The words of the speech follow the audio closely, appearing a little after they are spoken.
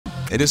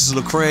Hey, this is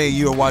Lecrae.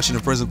 You are watching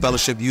the Prison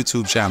Fellowship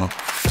YouTube channel.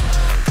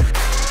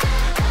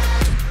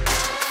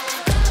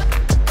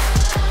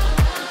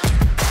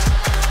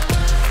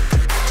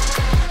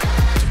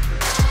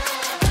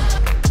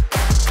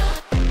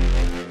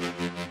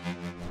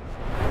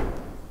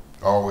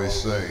 I always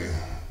say,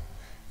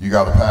 you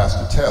got to pass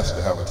the test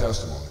to have a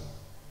testimony.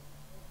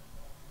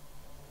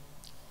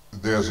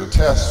 There's a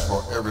test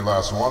for every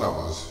last one of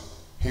us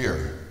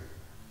here.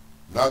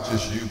 Not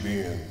just you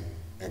being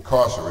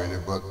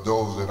incarcerated, but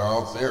those that are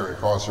out there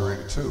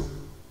incarcerated too.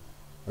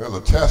 There's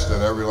a test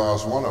that every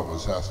last one of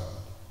us has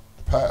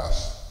to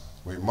pass.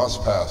 We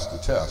must pass the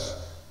test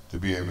to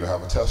be able to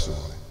have a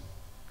testimony.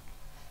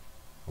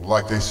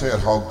 Like they said,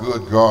 how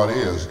good God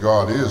is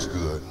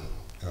good.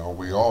 You know,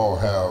 we all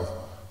have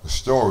a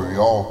story, we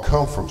all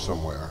come from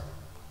somewhere.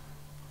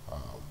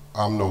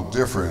 I'm no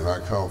different.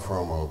 I come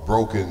from a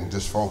broken,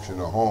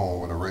 dysfunctional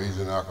home with a raised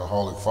an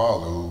alcoholic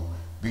father who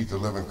beat the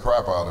living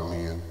crap out of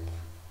me and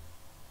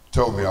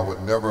told me I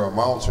would never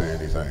amount to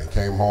anything.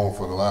 Came home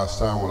for the last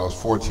time when I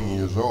was 14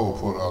 years old,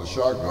 pulled out a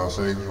shotgun,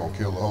 said he was gonna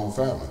kill the whole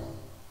family.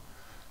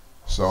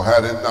 So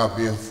had it not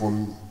been for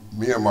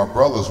me and my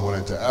brothers went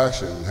into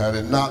action, had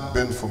it not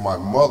been for my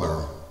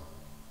mother,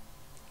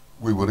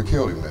 we would have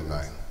killed him that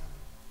night.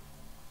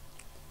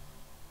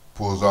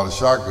 Pulls out a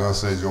shotgun,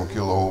 says he's gonna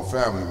kill the whole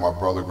family. My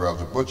brother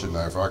grabs a butcher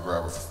knife, I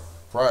grab a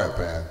frying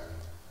pan,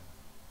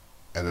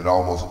 and it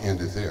almost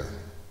ended there.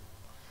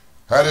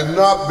 Had it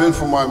not been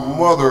for my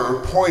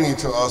mother pointing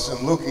to us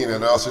and looking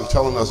at us and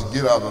telling us to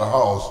get out of the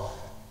house,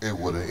 it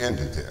would have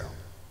ended there.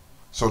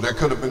 So there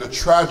could have been a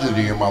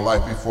tragedy in my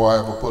life before I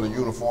ever put a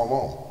uniform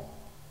on.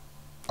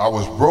 I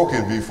was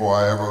broken before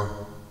I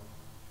ever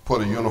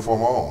put a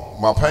uniform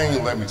on. My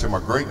pain led me to my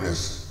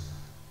greatness,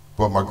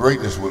 but my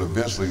greatness would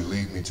eventually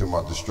lead me to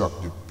my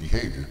destructive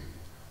behavior.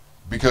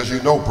 Because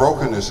you know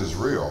brokenness is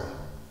real.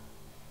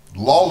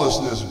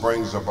 Lawlessness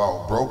brings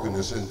about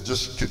brokenness, and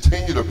just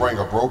continue to bring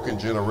a broken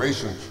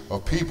generation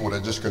of people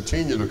that just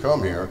continue to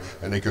come here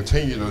and they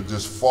continue to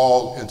just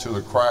fall into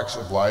the cracks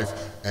of life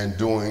and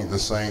doing the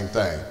same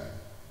thing.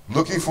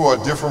 Looking for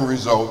a different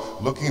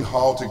result, looking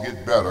how to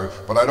get better,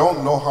 but I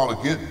don't know how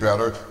to get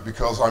better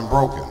because I'm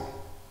broken.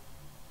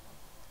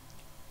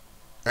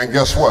 And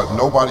guess what?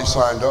 Nobody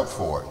signed up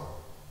for it.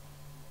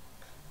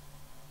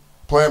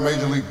 Playing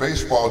Major League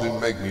Baseball didn't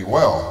make me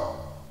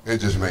well, it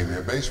just made me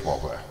a baseball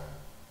player.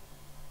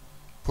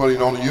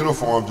 Putting on the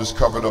uniform just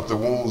covered up the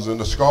wounds and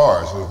the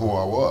scars of who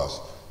I was.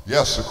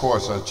 Yes, of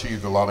course, I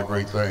achieved a lot of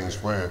great things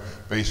playing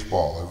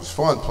baseball. It was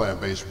fun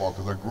playing baseball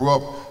because I grew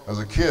up as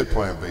a kid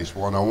playing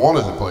baseball and I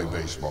wanted to play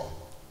baseball.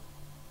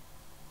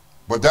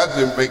 But that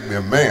didn't make me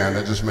a man,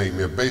 that just made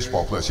me a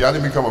baseball player. See, I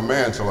didn't become a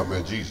man until I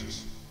met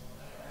Jesus.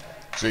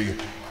 See,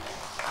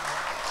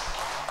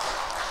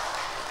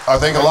 I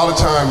think a lot of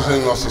times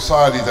in a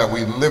society that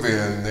we live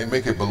in, they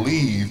make it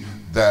believe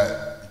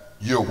that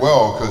you're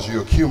well because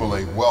you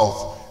accumulate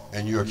wealth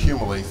and you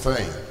accumulate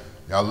fame.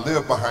 I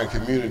lived behind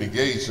community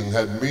gates and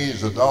had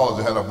millions of dollars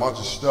and had a bunch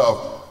of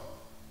stuff,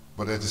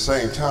 but at the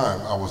same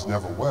time, I was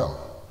never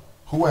well.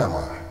 Who am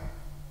I?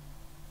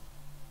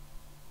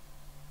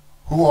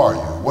 Who are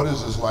you? What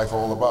is this life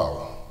all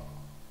about?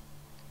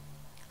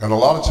 And a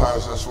lot of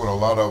times, that's what a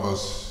lot of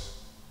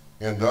us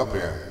end up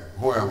in.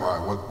 Who am I?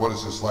 What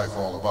is this life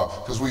all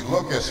about? Because we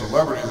look at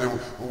celebrities and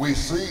we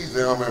see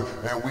them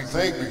and we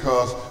think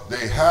because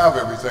they have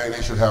everything,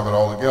 they should have it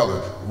all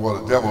together. Well,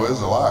 the devil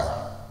is a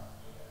liar.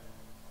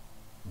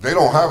 They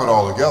don't have it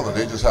all together,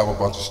 they just have a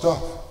bunch of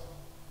stuff.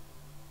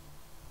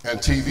 And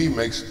TV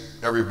makes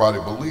everybody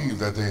believe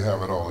that they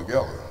have it all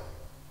together.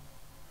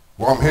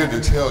 Well, I'm here to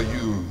tell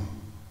you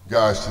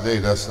guys today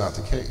that's not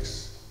the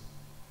case.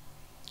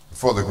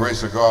 For the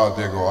grace of God,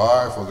 there go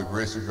I. For the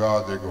grace of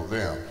God, there go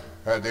them.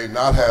 Had they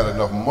not had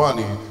enough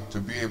money to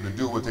be able to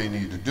do what they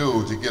need to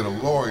do, to get a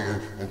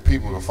lawyer and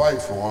people to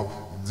fight for them,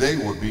 they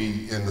would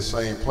be in the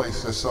same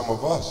place that some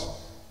of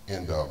us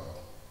end up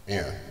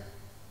in.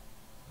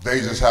 They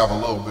just have a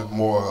little bit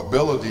more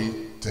ability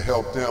to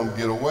help them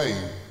get away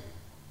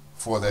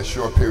for that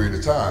short period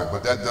of time.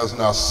 But that does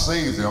not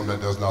save them,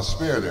 that does not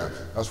spare them.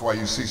 That's why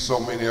you see so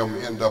many of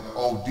them end up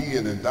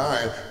ODing and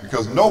dying,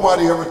 because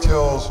nobody ever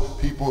tells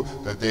people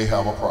that they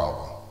have a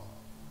problem.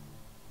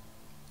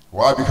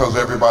 Why? Because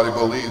everybody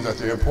believes that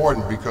they're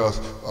important because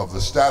of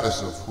the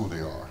status of who they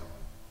are.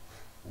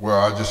 Well,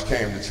 I just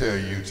came to tell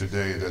you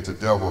today that the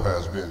devil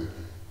has been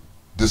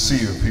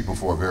deceiving people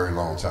for a very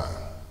long time.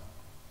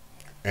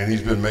 And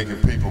he's been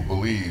making people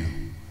believe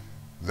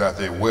that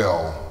they're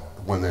well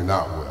when they're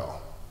not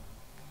well.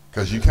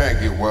 Because you can't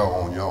get well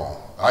on your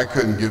own. I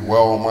couldn't get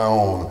well on my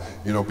own,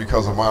 you know,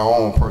 because of my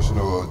own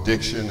personal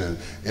addiction, and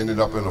ended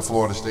up in a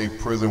Florida State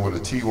prison with a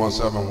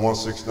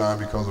T17169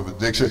 because of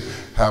addiction,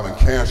 having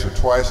cancer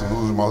twice and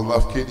losing my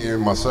left kidney in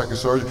my second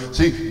surgery.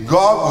 See,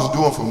 God was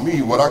doing for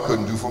me what I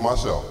couldn't do for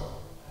myself.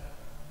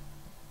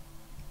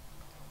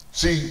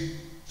 See,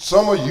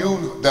 some of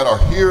you that are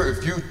here,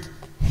 if you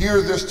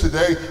hear this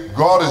today,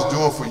 God is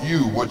doing for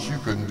you what you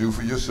couldn't do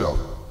for yourself.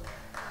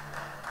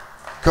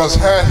 Because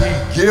had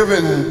he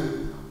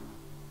given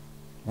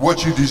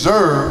what you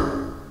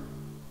deserve,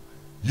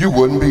 you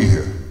wouldn't be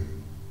here.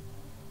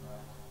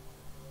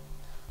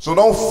 So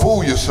don't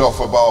fool yourself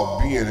about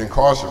being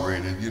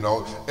incarcerated. You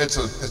know, it's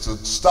a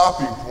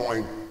stopping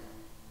point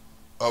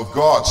of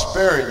God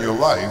sparing your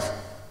life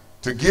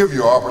to give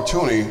you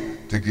opportunity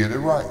to get it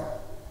right.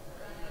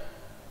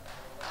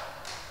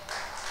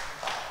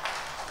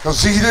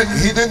 Because he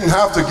didn't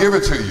have to give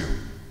it to you.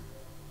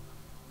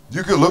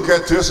 You could look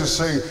at this and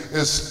say,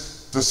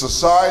 it's the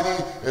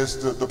society, it's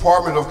the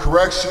Department of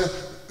Correction.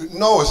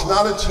 No, it's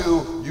not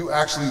until you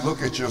actually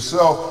look at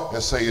yourself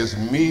and say, it's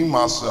me,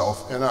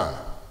 myself, and I.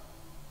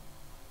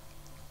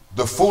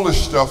 The foolish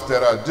stuff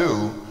that I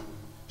do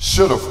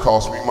should have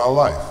cost me my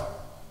life.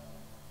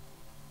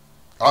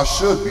 I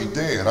should be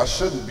dead. I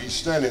shouldn't be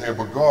standing here,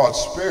 but God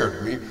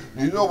spared me.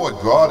 You know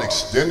what God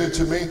extended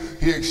to me?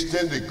 He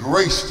extended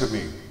grace to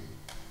me.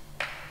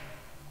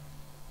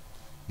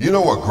 You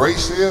know what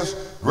grace is?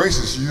 Grace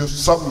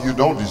is something you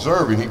don't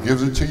deserve, and he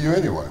gives it to you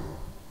anyway.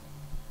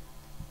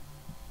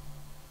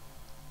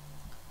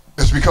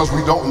 It's because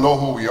we don't know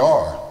who we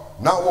are,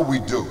 not what we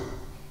do.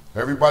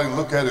 Everybody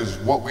look at it as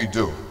what we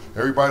do.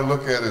 Everybody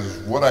look at it as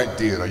what I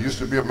did. I used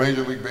to be a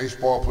Major League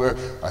Baseball player.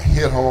 I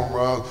hit home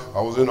runs.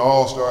 I was in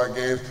all-star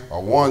games. I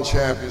won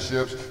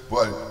championships.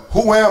 But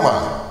who am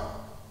I?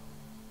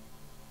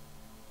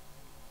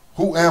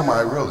 Who am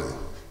I really?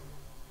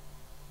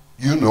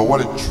 You know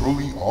what it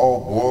truly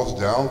all boils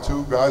down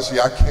to, guys? See,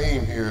 I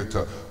came here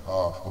to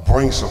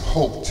bring some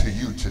hope to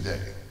you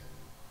today.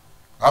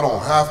 I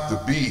don't have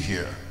to be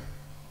here.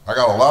 I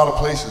got a lot of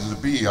places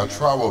to be. I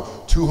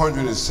traveled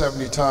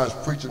 270 times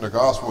preaching the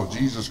gospel of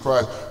Jesus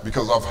Christ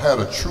because I've had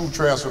a true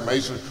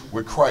transformation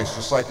with Christ,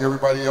 just like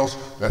everybody else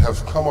that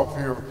has come up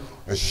here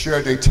and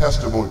shared their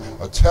testimony.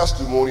 A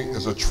testimony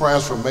is a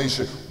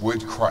transformation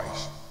with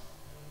Christ.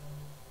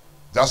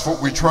 That's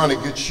what we're trying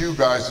to get you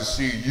guys to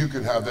see. You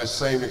can have that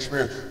same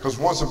experience. Because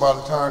once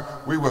upon a time,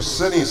 we were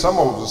sitting, some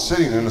of us were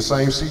sitting in the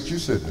same seat you're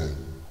sitting in.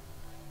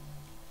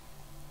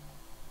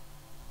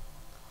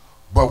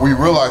 But we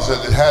realized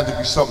that it had to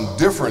be something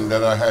different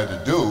that I had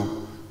to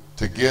do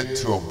to get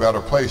to a better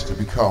place, to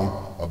become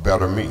a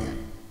better me.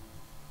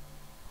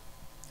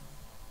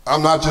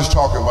 I'm not just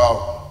talking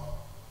about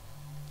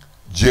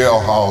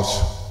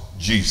jailhouse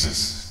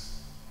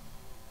Jesus.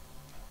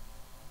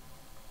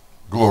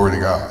 Glory to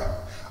God.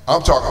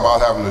 I'm talking about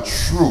having a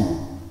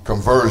true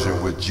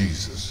conversion with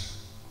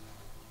Jesus.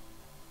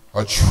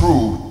 A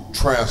true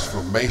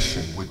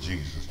transformation with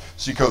Jesus.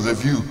 See, because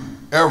if you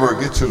ever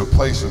get to the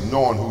place of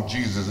knowing who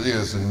Jesus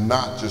is and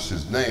not just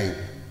his name,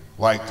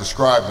 like the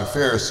scribes and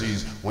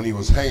Pharisees when he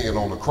was hanging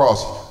on the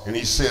cross and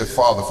he said,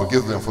 Father,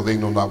 forgive them for they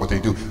know not what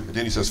they do. And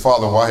then he says,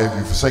 Father, why have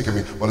you forsaken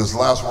me? But his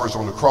last words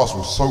on the cross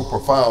was so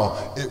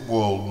profound, it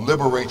will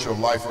liberate your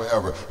life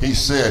forever. He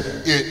said,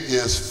 it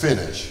is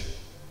finished.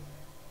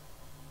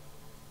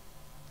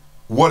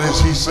 What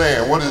is he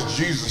saying? What is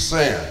Jesus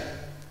saying?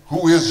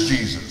 Who is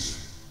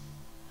Jesus?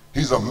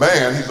 He's a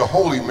man, he's a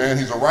holy man,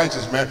 he's a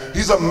righteous man.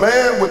 He's a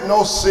man with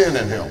no sin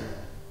in him.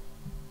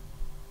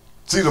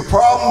 See, the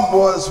problem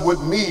was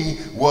with me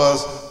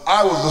was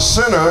I was a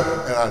sinner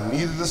and I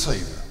needed a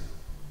savior.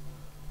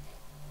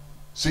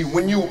 See,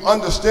 when you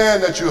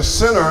understand that you're a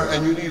sinner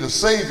and you need a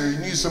savior, you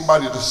need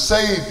somebody to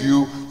save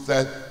you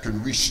that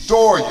can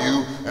restore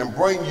you and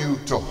bring you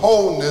to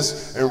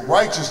wholeness and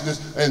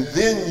righteousness, and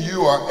then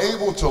you are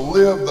able to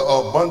live the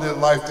abundant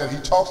life that he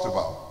talks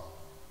about.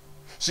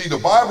 See, the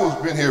Bible's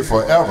been here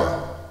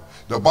forever.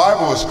 The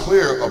Bible is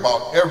clear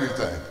about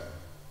everything.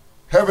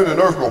 Heaven and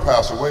earth will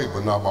pass away,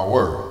 but not my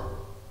word.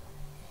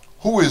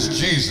 Who is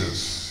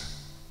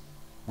Jesus?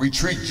 We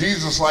treat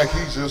Jesus like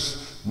he's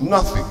just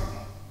nothing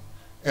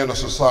in a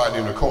society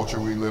and a culture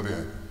we live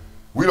in.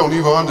 We don't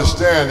even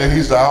understand that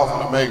he's the Alpha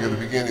and Omega, the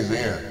beginning and the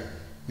end.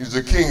 He's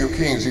the King of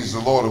Kings, he's the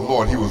Lord of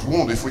Lords. He was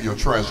wounded for your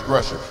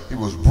transgression. He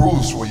was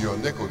bruised for your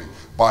iniquity.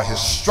 By his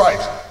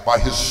stripes,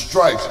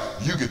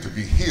 you get to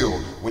be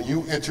healed. When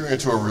you enter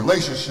into a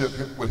relationship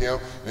with him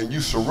and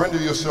you surrender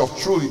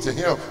yourself truly to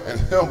him and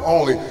him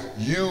only,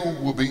 you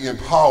will be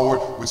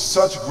empowered with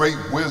such great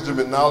wisdom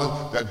and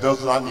knowledge that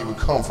does not even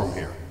come from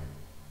here.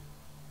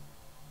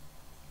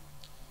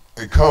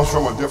 It comes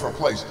from a different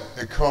place.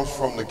 It comes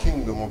from the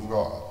kingdom of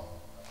God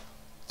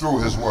through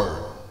his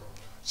word.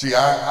 See,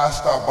 I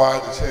stopped by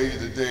to tell you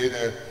today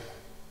that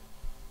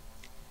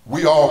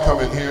we all come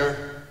in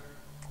here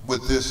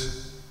with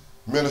this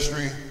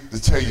ministry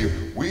to tell you,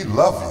 we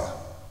love you.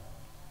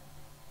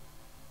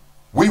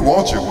 We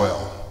want you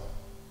well.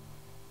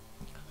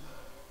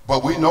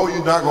 But we know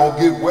you're not going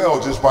to get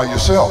well just by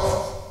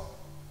yourself.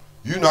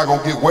 You're not going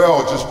to get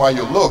well just by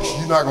your looks.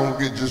 You're not going to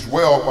get just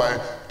well by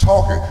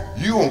talking.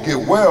 You're going to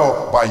get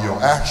well by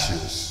your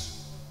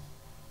actions.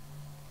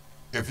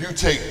 if you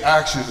take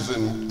actions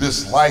in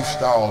this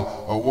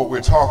lifestyle of what we're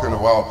talking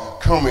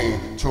about,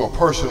 coming to a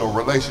personal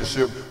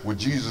relationship with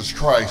Jesus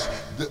Christ,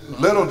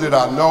 little did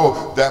I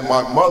know that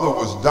my mother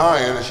was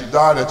dying, and she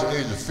died at the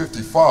age of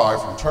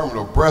 55 from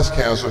terminal breast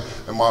cancer,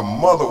 and my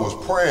mother was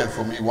praying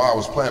for me while I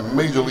was playing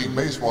Major League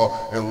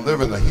Baseball and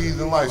living a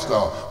heathen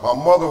lifestyle. My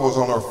mother was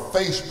on her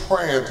face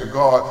praying to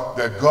God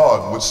that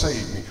God would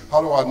save me.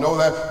 How do I know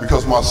that?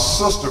 Because my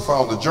sister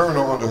found a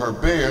journal under her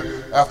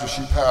bed after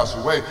she passed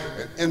away,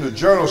 and in the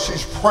journal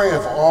she's praying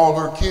for all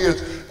her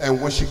kids,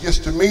 and when she gets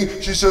to me,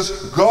 she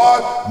says,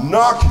 God,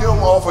 knock him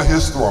off of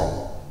his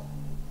throne.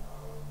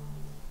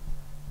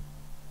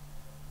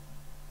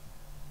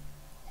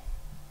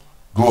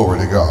 Glory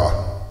to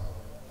God.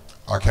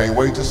 I can't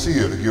wait to see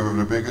her, to give her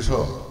the biggest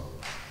hug.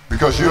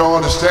 Because you don't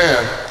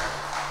understand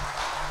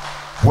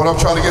what I'm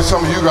trying to get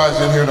some of you guys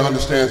in here to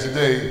understand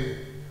today.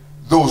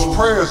 Those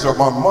prayers of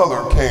my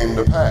mother came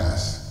to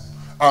pass.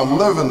 I'm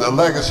living the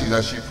legacy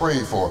that she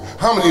prayed for.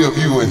 How many of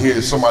you in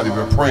here, somebody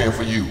been praying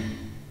for you?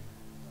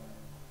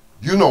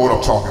 You know what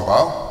I'm talking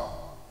about.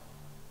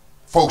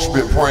 Folks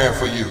been praying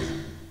for you,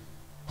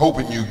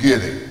 hoping you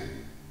get it.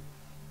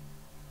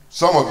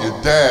 Some of your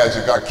dads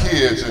have got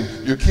kids,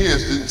 and your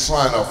kids didn't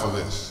sign up for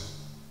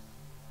this.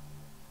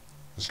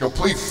 It's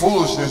complete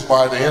foolishness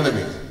by the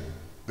enemy.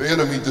 The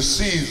enemy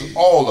deceives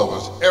all of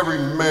us. Every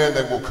man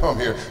that will come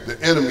here, the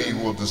enemy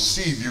will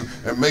deceive you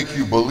and make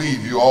you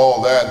believe you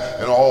all that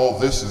and all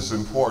this is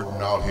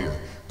important out here.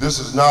 This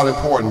is not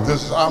important.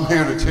 I'm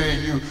here to tell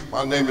you,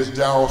 my name is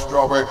Darryl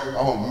Strawberry.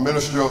 I'm a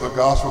minister of the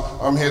gospel.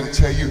 I'm here to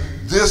tell you,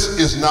 this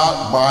is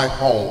not my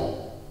home.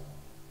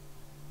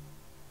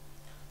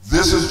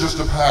 This is just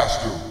a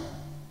pass-through.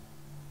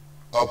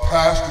 A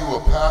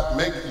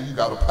pass-through, you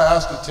gotta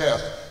pass the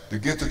test to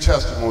get the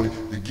testimony,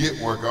 to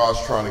get where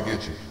God's trying to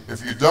get you.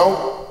 If you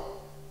don't,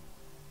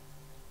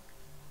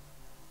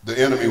 the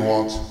enemy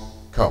wants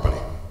company.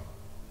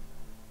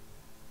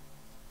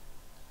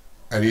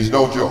 And he's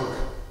no joke.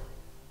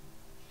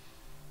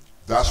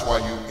 That's why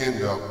you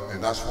end up,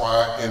 and that's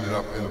why I ended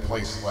up in a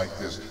place like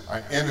this.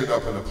 I ended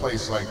up in a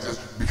place like this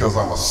because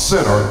I'm a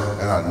sinner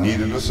and I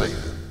needed a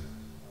Savior.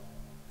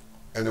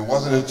 And it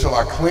wasn't until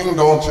I clinged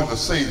on to the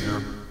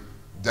Savior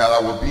that I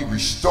would be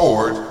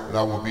restored, and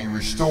I would be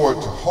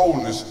restored to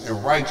wholeness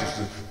and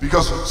righteousness.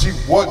 Because see,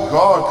 what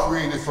God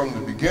created from the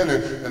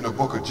beginning in the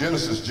book of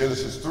Genesis,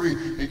 Genesis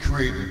 3, he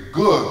created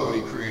good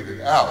when he created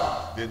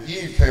Adam. Then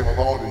Eve came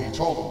along and he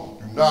told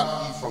them, do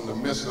not eat from the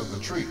midst of the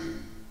tree.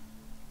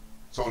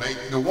 So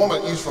the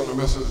woman eats from the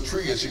midst of the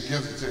tree and she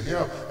gives it to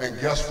him, and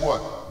guess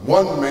what?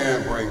 One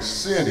man brings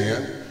sin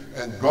in,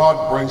 and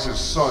God brings his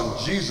son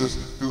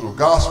Jesus through the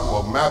gospel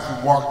of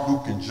Matthew, Mark,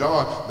 Luke, and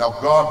John. Now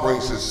God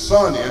brings his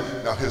son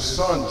in. Now his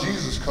son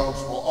Jesus comes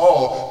for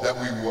all, that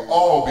we will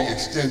all be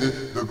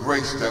extended the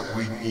grace that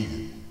we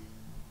needed.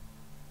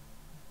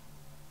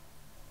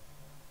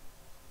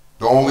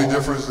 The only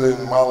difference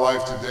in my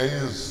life today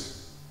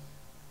is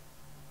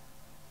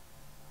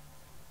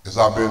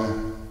I've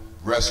been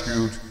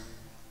rescued,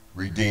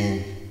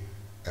 redeemed,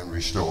 and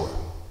restored.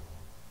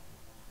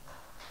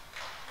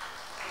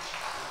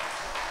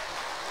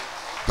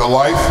 The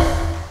life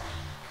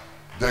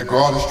that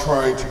God is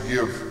trying to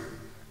give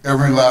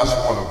every last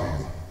one of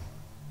you.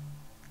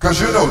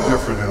 Because you're no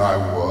different than I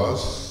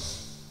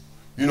was.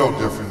 You're no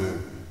different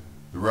than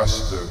the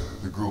rest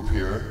of the group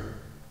here.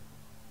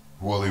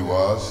 Willie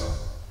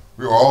was.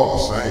 We were all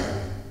the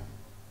same.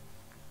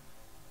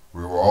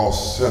 We were all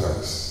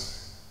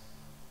sinners.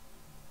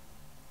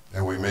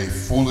 And we made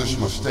foolish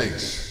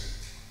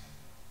mistakes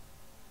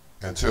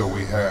until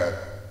we had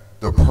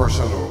the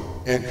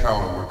personal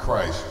encounter with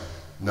Christ.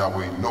 Now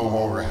we no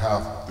longer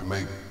have to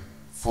make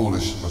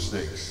foolish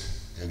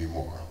mistakes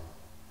anymore.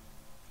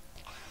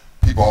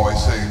 People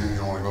always say, you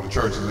know, when they go to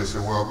church and they say,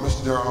 well,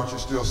 Mr. Darryl, aren't you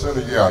still a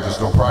sinner? Yeah, I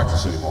just don't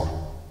practice anymore.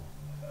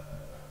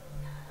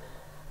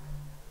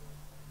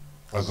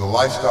 As a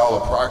lifestyle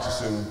of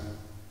practicing,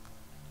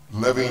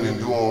 living and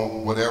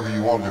doing whatever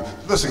you want to do.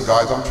 Listen,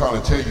 guys, I'm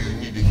trying to tell you, you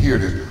need to hear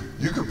this.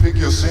 You can pick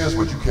your sins,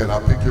 but you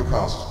cannot pick your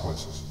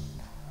consequences.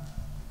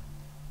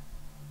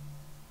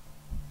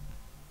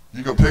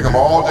 You can pick them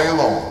all day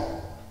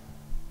long,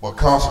 but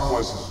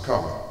consequences are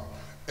coming.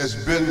 It's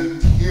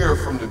been here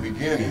from the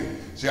beginning.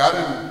 See,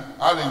 I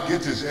didn't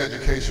get this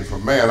education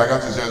from man. I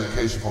got this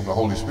education from the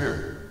Holy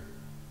Spirit.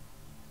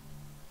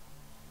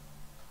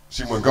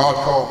 See, when God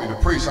called me to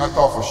preach, I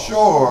thought for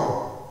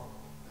sure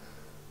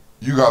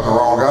you got the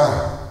wrong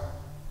guy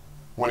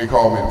when he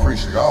called me to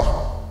preach the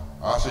gospel.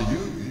 I said,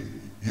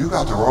 you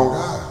got the wrong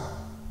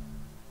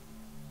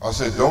guy. I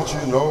said, don't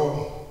you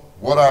know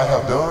what I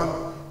have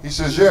done? He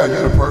says, yeah,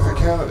 you're the perfect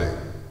candidate.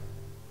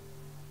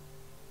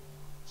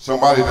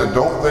 Somebody that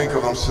don't think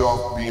of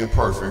themselves being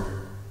perfect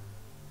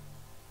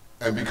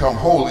and become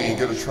holy and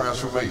get a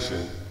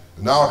transformation.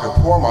 Now I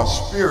can pour my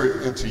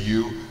spirit into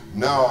you.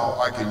 Now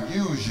I can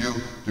use you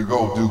to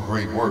go do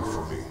great work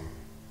for me.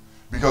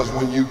 Because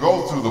when you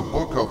go through the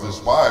book of this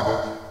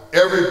Bible,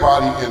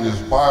 everybody in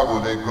this Bible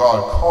that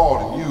God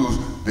called and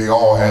used, they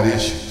all had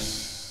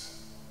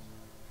issues.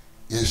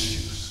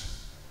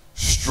 Issues.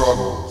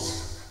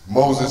 struggles.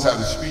 Moses had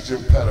a speech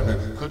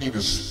impediment, couldn't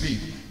even speak.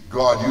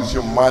 God used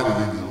him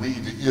mightily to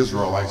lead the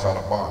Israelites out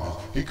of bondage.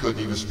 He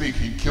couldn't even speak.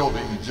 He killed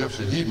the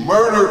Egyptian. He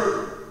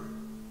murdered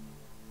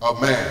a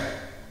man.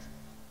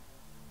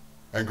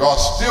 And God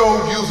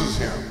still uses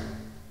him.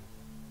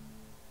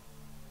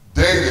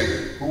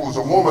 David, who was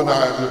a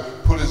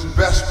womanizer, put his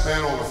best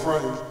man on the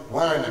front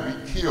line to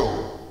be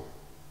killed.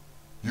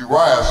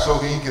 Uriah, so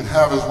he can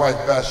have his wife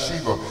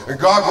Bathsheba. And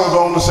God goes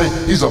on to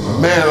say, he's a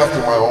man after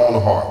my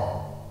own heart.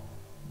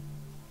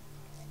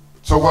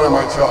 So what am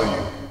I telling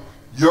you?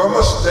 Your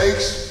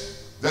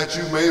mistakes that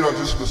you made are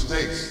just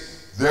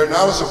mistakes. They're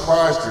not a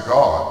surprise to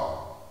God.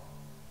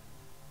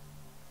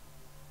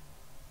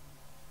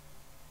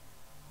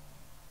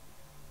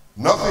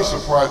 Nothing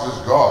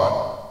surprises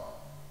God.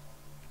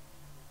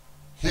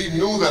 He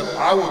knew that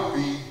I would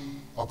be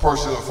a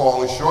person of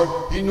falling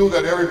short. He knew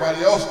that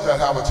everybody else that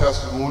have a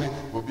testimony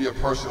would be a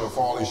person of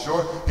falling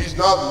short. He's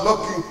not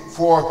looking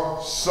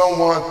for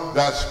someone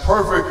that's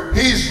perfect.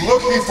 He's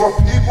looking for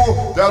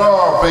people that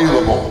are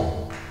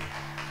available.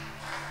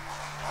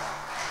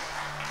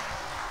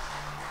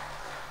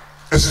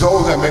 It's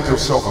those that make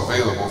themselves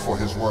available for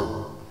his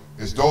work.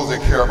 It's those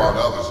that care about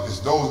others. It's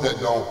those that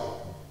don't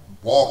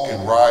walk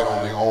and ride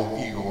on their own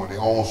ego and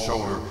their own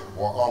shoulder,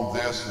 or I'm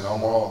this and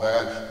I'm all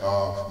that.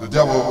 The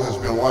devil has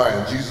been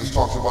lying. Jesus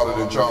talks about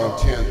it in John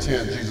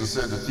 10:10. Jesus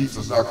said, the thief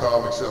does not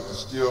come except to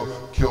steal,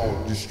 kill,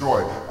 and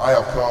destroy. I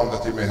have come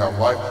that they may have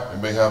life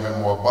and may have it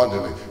more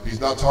abundantly.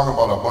 He's not talking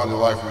about abundant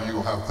life where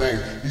you're going to have things.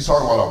 He's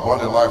talking about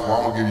abundant life where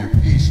I'm going to give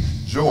you peace,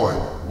 joy,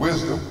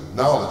 wisdom,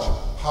 knowledge,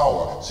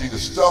 power. See, the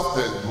stuff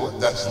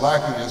that's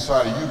lacking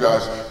inside of you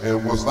guys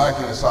and was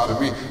lacking inside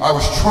of me, I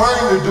was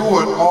trying to do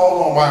it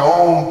all on my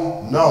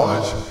own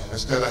knowledge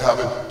instead of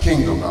having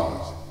kingdom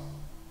knowledge.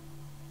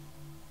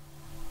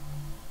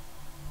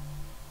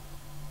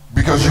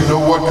 Because you know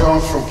what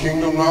comes from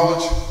kingdom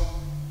knowledge?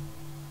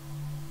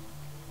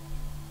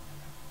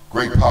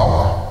 Great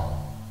power.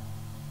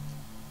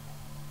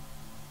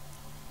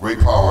 Great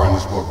power in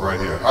this book right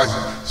here.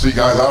 See,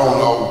 guys, I don't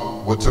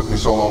know what took me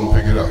so long to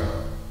pick it up.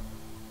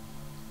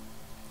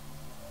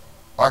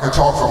 I can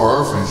talk from an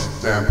earthly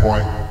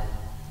standpoint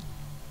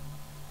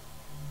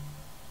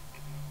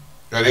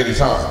at any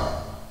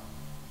time,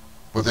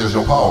 but there's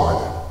no power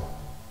in it.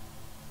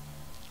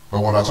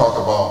 But when I talk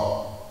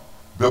about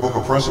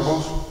biblical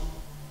principles,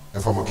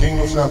 and from a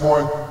kingdom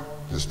standpoint,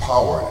 there's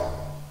power in it.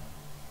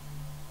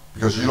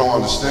 Because you don't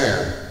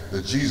understand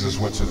that Jesus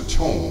went to the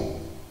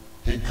tomb.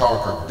 He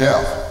conquered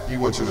death. He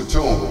went to the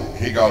tomb.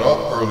 He got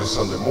up early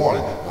Sunday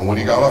morning, and when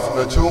he got up from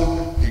that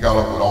tomb, he got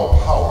up with all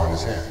power in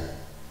his hand.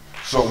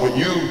 So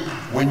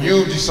when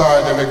you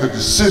decide to make a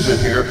decision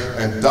here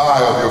and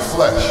die of your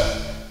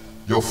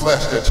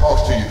flesh that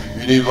talks to you,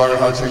 you need to learn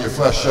how to tell your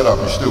flesh, shut up,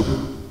 you're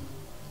stupid.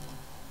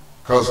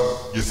 Because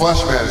your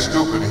flesh man is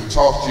stupid and he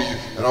talks to you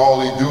and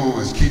all he do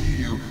is keep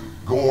you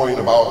going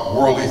about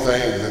worldly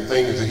things and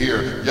things to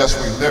hear. Yes,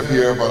 we live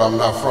here, but I'm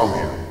not from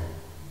here.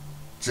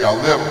 See, I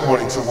live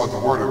according to what the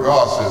Word of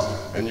God says.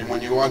 And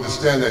when you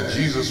understand that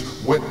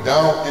Jesus went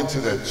down into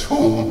that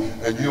tomb,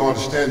 and you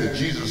understand that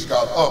Jesus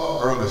got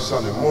up early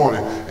Sunday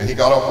morning, and he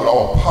got up with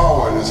all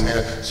power in his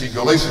hand. See,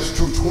 Galatians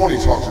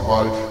 2:20 talks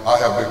about it. I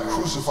have been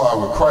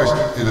crucified with Christ.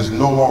 It is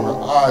no longer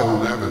I who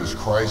live, it is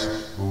Christ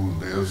who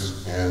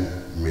lives in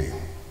me.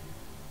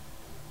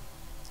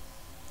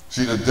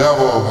 See, the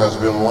devil has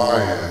been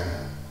lying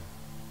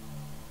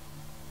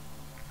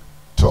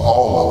to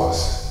all of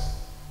us.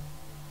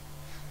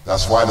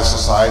 That's why the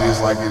society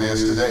is like it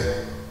is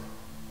today.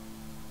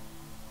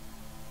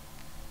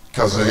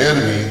 Because the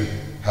enemy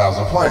has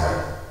a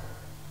plan.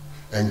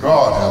 And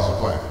God has a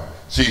plan.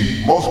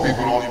 See, most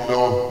people don't even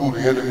know who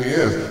the enemy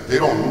is. They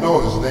don't know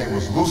his name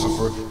was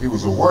Lucifer. He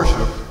was a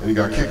worshiper, and he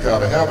got kicked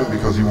out of heaven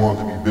because he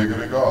wanted to be bigger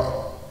than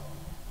God.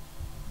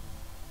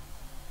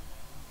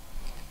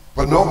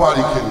 But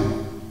nobody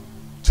can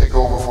take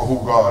over for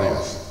who God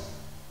is.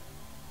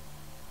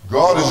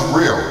 God is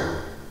real.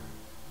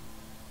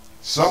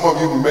 Some of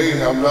you may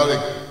have not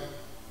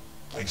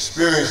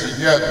experienced it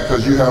yet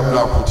because you have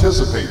not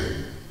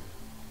participated.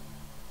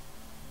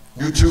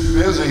 You're too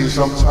busy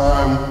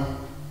sometime,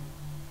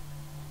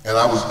 and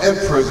I was in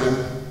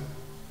prison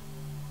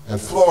in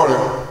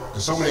Florida,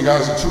 and so many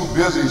guys are too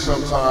busy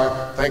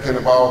sometime thinking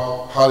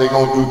about how they're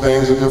going to do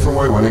things a different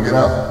way when they get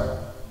out.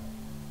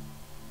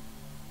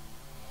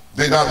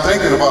 They're not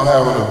thinking about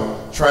having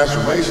a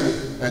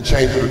transformation and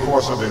changing the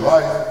course of their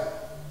life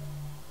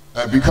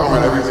and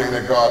becoming everything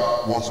that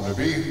God wants them to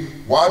be.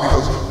 Why?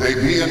 Because they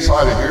be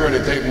inside of here and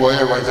they think, well,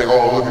 everybody think,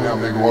 oh, look at them,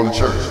 they go to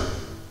church.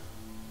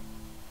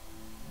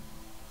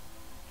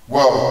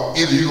 Well,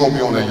 either you're going to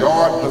be on that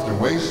yard lifting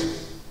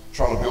weights,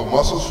 trying to build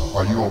muscles,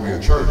 or you're going to be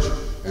in church,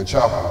 in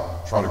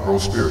chapel, trying to grow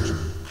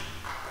spiritually.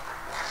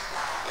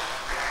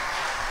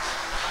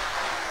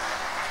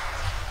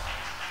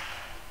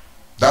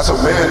 That's a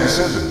man's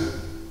decision.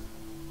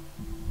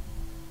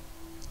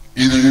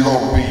 Either you're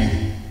going to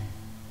be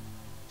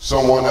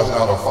someone that's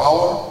not a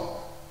follower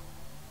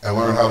and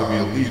learn how to be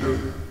a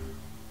leader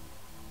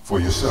for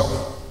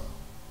yourself.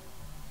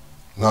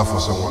 not for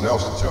someone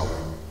else to tell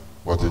me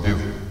what to do.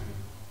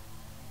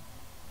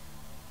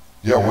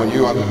 Yeah, when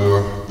you're under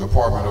the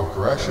Department of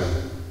Correction,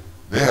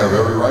 they have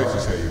every right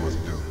to tell you what to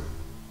do.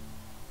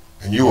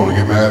 And you want to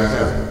get mad at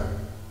them.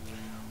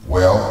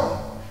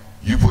 Well,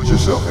 you put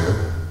yourself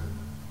there.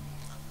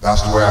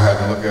 That's the way I had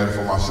to look at it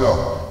for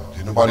myself.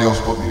 Did nobody else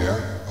put me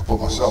there? I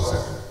put myself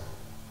there.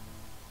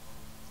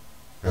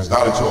 It's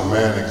not until a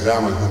man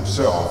examines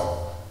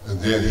himself, and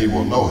then he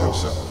will know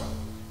himself.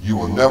 You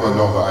will never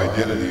know the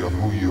identity of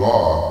who you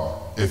are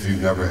if you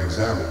never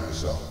examine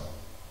yourself.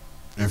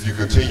 If you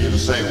continue to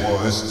say,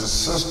 well, it's the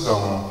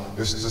system,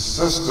 it's the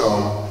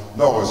system.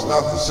 No, it's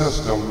not the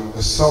system,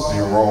 there's something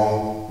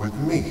wrong with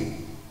me.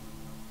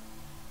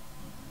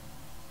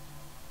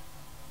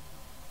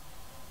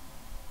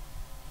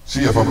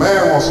 See, if a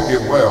man wants to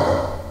get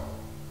well,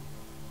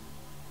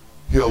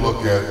 he'll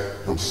look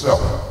at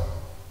himself.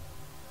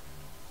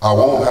 I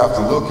won't have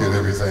to look at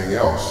everything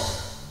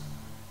else.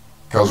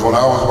 Because when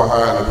I was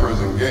behind the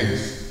prison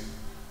gates,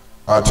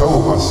 I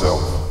told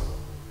myself,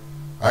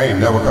 I ain't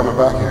never coming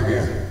back here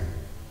again.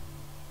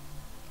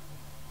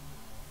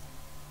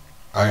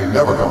 I ain't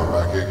never coming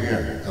back here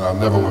again, and I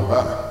never went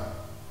back.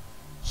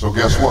 So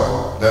guess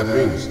what? That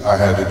means I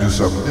had to do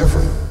something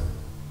different.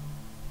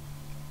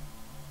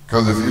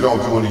 Because if you don't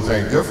do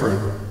anything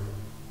different,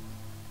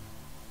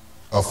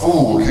 a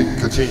fool will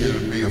continue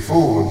to be a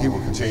fool, and he will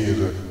continue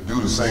to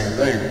do the same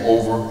thing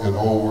over and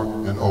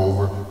over and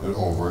over and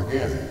over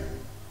again.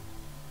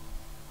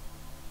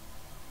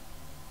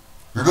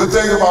 The good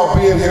thing about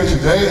being here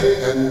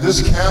today in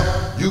this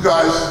camp, you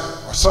guys,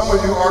 some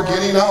of you are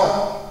getting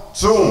out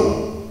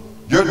soon.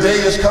 Your day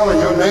is coming,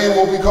 your name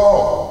will be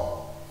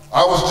called.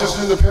 I was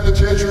just in the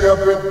penitentiary up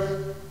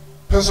in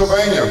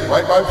Pennsylvania,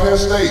 right by Penn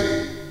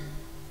State.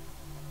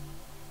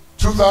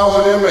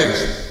 2,000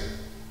 inmates,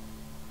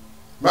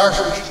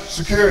 maximum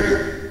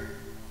security.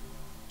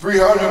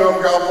 300 of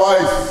them got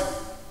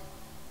life.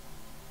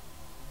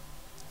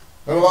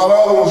 And a lot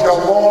of other ones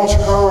got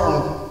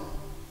long-term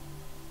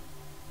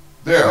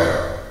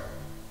there.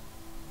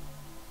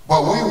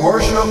 But we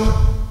worshiped,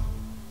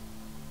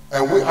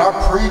 and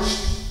I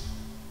preached,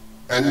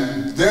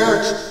 and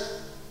their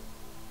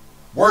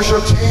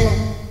worship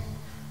team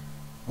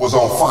was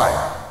on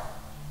fire.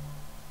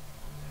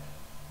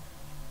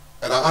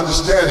 And I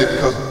understand it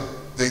because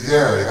they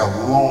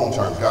got long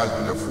term. Guys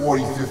been there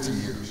 40, 50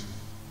 years.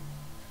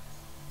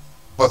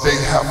 But they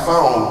have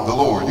found the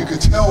Lord. You can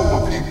tell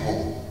when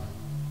people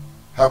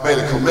have made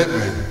a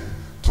commitment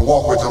to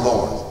walk with the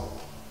Lord.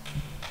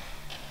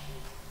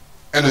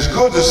 And it's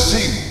good to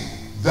see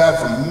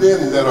that from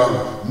men that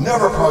are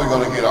never probably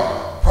going to get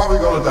out, probably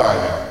going to die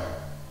there.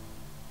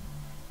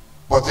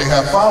 But they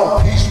have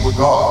found peace with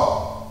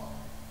God.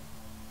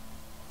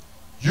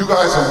 You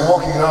guys are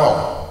walking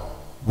out.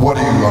 What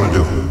are you going to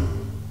do?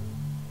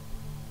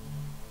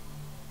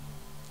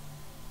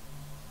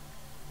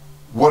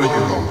 What are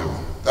you going to do?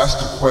 That's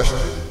the question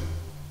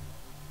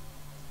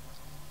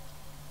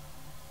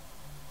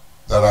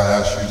that I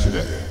ask you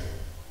today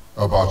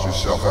about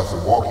yourself after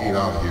walking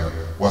out here.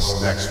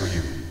 What's next for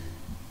you?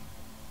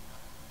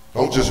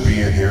 Don't just be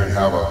in here and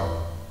have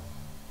a,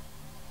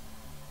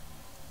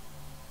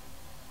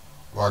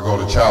 well, I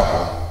go to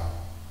chapel,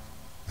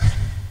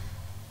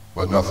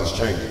 but nothing's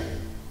changing.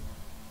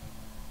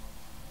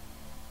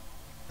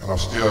 And I'm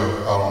still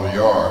out on the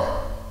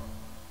yard.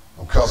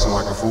 I'm cussing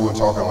like a fool and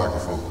talking like a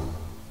fool.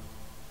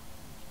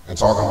 And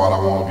talking about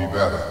I want to be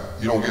better.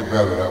 You don't get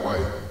better that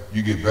way.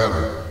 You get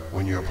better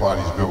when you apply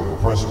these biblical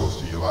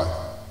principles to your life.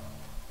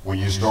 When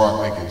you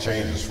start making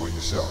changes for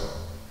yourself.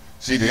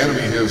 See, the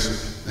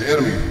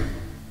enemy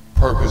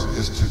purpose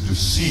is to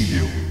deceive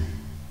you.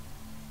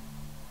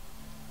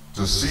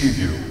 Deceive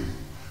you.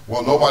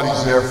 Well,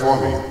 nobody's there for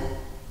me.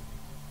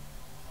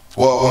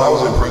 Well, when I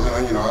was in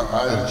prison, you know,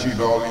 I had achieved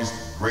all these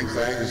great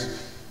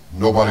things.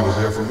 Nobody was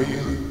there for me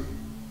either.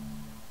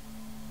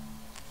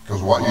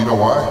 Because why? You know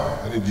why?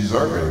 I didn't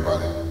deserve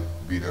anybody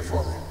to be there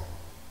for me.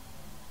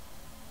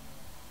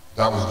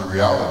 That was the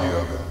reality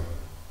of it.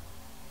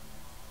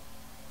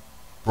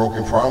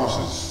 Broken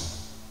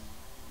promises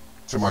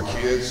to my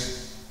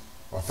kids,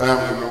 my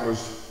family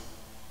members.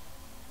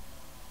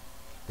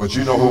 But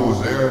you know who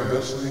was there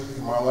eventually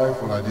in my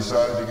life when I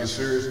decided to get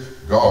serious?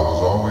 God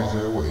was always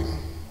there waiting.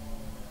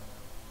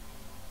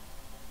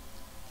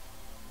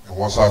 And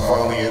once I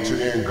finally entered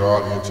in,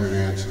 God entered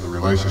into the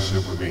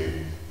relationship with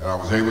me. And I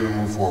was able to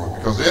move forward.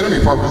 Because the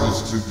enemy purpose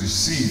is to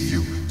deceive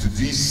you. To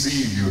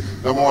deceive you.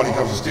 Number one, he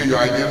comes to steal your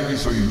identity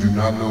so you do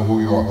not know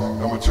who you are.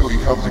 Number two, he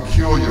comes to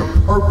kill your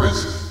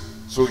purpose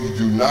so you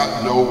do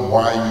not know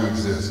why you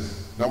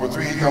exist. Number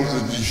three, he comes to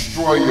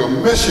destroy your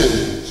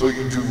mission so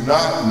you do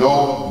not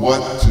know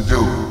what to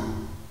do.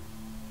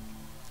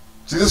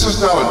 See, this is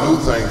not a new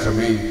thing to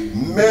me.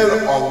 Men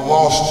are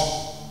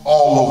lost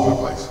all over the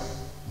place.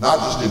 Not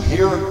just in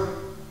here,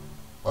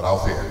 but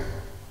out there.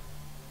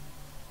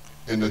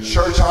 In the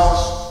church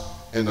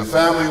house, in the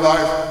family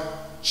life,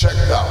 checked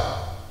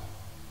out.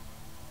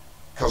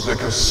 because they're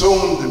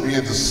consumed and being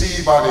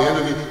deceived by the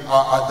enemy,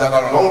 that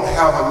I don't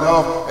have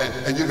enough.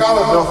 And you got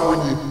enough when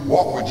you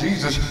walk with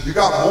Jesus. You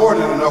got more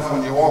than enough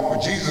when you walk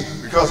with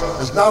Jesus, because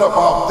it's not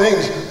about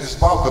things. It's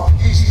about the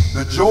peace,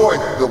 the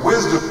joy, the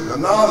wisdom, the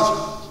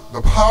knowledge,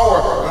 the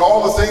power, and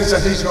all the things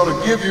that he's going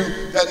to give you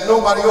that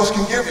nobody else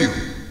can give you.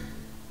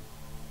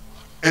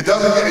 It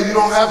doesn't, you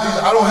don't have these,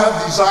 I don't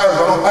have desires,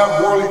 I don't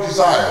have worldly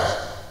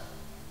desires.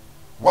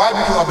 Why?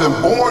 Because I've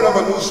been born of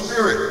a new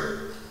spirit.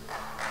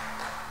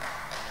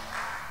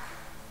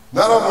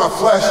 Not of my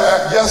flesh.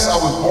 Yes, I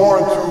was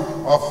born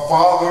through my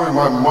father and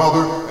my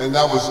mother, and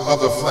that was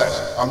of the flesh.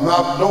 I'm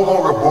no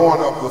longer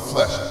born of the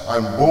flesh.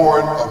 I'm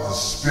born of the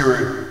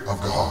Spirit of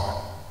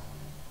God.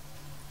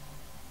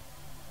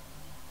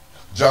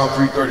 John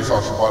 3:30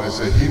 talks about it. It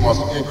says, he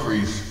must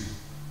increase,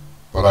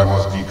 but I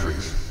must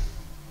decrease.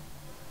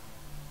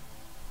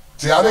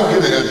 See, I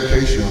didn't get an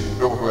education,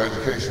 biblical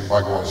education,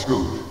 by going to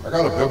school. I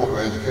got a biblical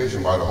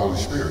education by the Holy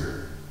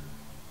Spirit.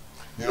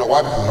 You know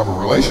why? Because I have a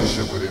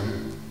relationship with him.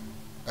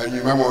 And you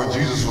remember when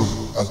Jesus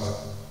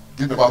was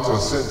getting about to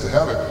ascend to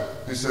heaven,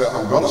 he said,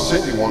 I'm going to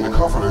send you one, the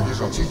Comforter. He's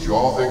going to teach you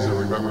all things in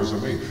remembrance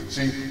of me.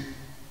 See,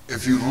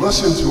 if you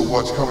listen to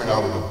what's coming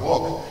out of the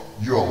book,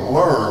 you'll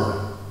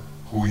learn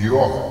who you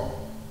are.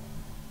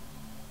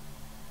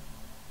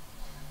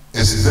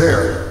 It's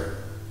there.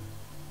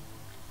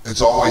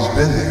 It's always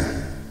been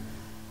there.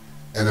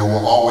 And it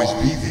will always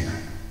be there.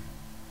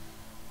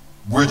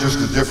 We're just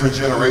a different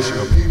generation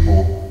of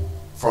people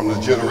from the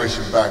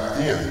generation back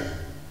then.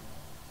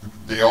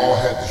 They all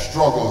had the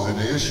struggles and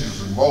the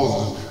issues, and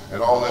Moses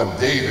and all them,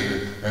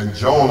 David and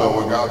Jonah,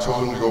 when God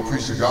told him to go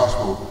preach the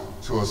gospel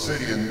to a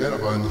city in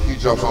Nineveh, and he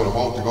jumps on a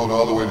boat to go the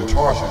other way to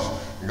Tarshish,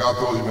 and God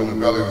throws him in the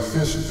belly of a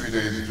fish for 3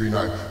 days and 3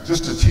 nights,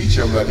 just to teach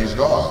him that he's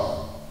God.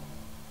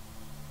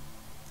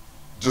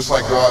 Just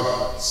like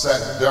God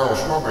sat Darryl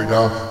Strawberry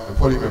down and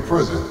put him in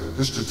prison,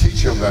 just to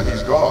teach him that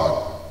he's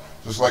God.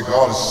 Just like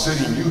God is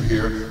sitting you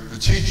here to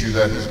teach you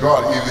that he's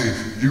God.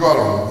 Either you got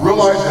to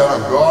realize that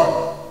I'm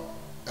God,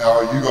 or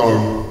are you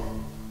going to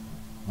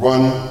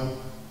run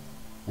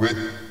with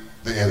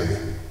the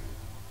enemy?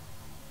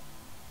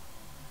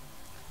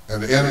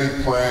 And the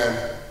enemy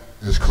plan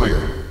is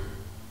clear.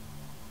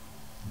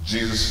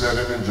 Jesus said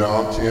it in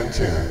John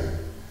 10:10.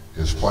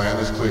 His plan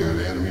is clear.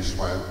 The enemy's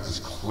plan is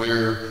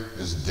clear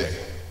as day.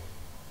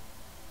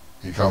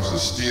 He comes to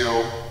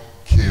steal,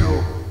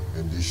 kill,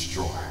 and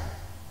destroy.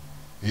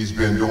 He's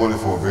been doing it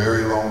for a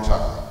very long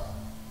time.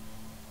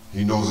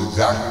 He knows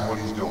exactly what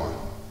he's doing.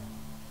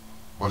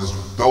 But it's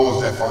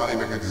those that finally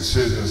make a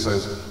decision and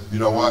says, you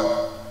know what,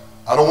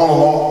 I don't want to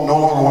no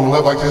longer want to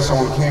live like this. I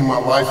want to clean my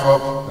life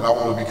up, and I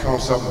want to become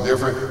something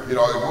different. You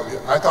know,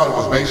 I thought it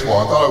was baseball.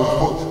 I thought it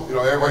was, you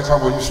know, everybody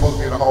talking about you're supposed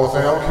to be in the Hall of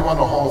Fame. I don't care about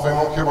no Hall of Fame.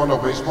 I don't care about no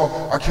baseball.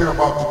 I care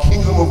about the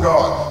kingdom of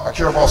God. I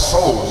care about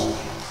souls.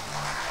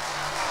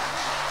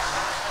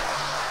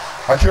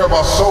 I care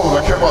about souls.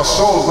 I care about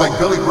souls like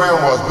Billy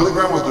Graham was. Billy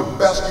Graham was the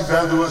best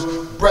evangelist,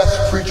 best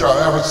preacher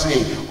I've ever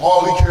seen.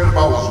 All he cared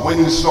about was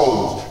winning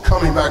souls,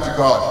 coming back to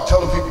God,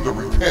 telling people to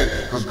repent,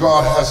 because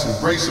God has some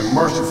grace and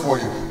mercy for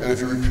you. And if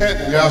you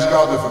repent and you ask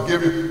God to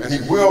forgive you, and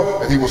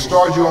he will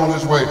start you on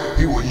his way.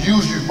 He will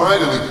use you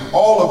mightily.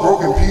 All the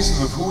broken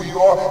pieces of who you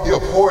are,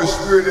 he'll pour his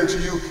spirit into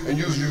you and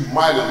use you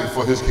mightily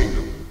for his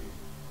kingdom.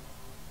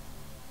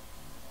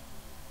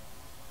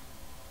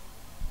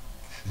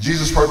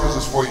 Jesus' purpose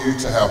is for you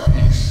to have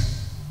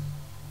peace.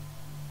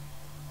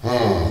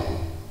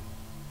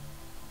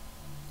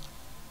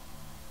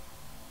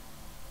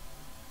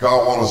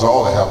 God wants us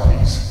all to have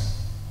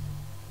peace.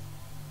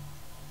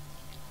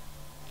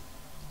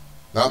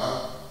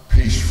 Not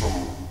peace from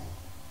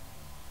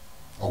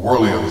a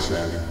worldly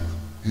understanding.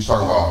 He's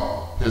talking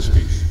about his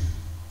peace.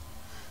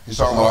 He's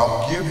talking about,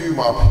 I'll give you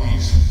my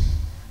peace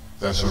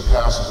that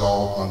surpasses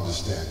all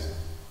understanding.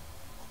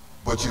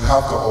 But you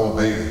have to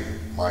obey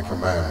my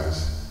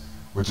commandments,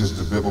 which is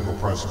the biblical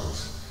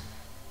principles.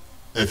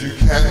 If you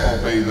can't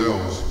obey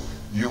those,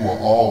 you will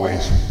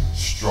always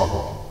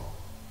struggle.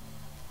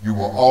 You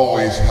will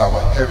always have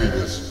a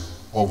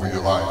heaviness over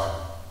your life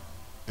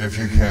if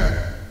you can't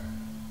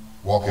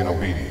walk in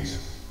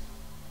obedience.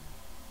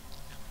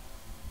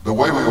 The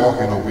way we walk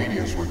in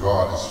obedience with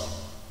God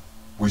is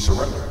we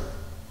surrender.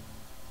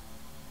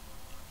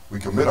 We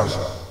commit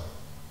ourselves.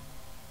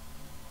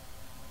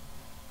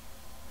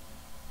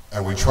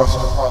 And we trust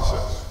the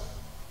process.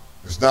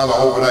 It's not an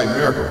overnight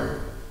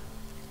miracle.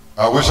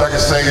 I wish I could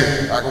say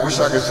it. I wish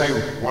I could say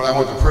when I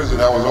went to prison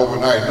that was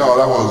overnight. No,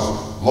 that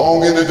was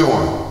long in the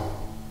doing.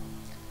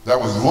 That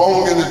was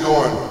long in the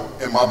doing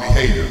in my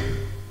behavior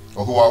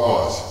of who I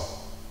was.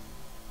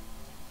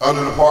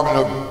 Under the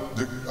Department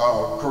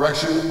of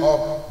Correction,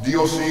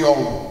 DOC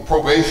on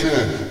probation,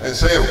 and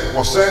saying,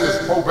 well, saying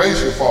it's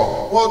probation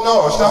fault. Well,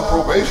 no, it's not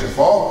probation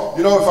fault.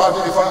 You know, if I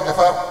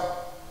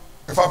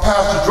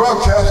pass the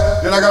drug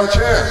test, then I got a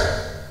chance.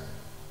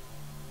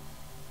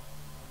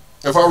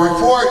 If I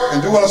report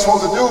and do what I'm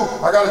supposed to do,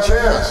 I got a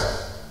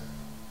chance.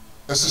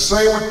 It's the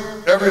same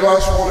with every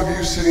last one of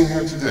you sitting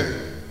here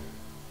today.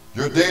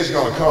 Your day's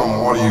gonna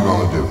come, what are you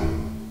gonna do?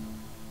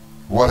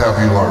 What have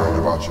you learned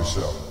about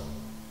yourself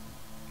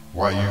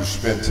while you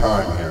spent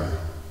time here?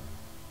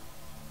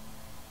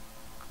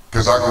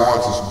 Because I go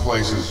into some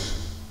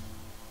places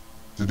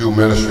to do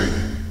ministry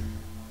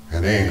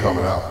and they ain't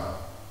coming out.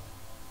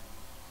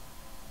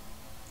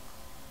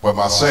 But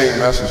my same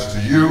message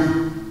to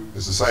you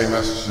is the same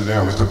message to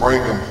them, is to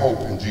bring them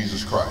hope in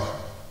Jesus Christ.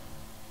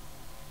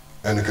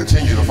 And to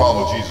continue to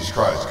follow Jesus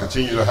Christ,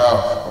 continue to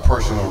have a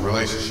personal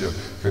relationship,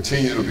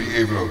 continue to be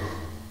able to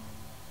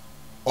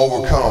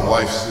overcome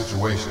life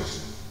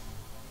situations.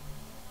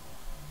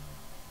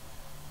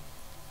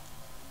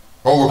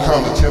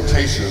 Overcome the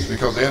temptations,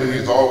 because the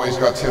enemy's always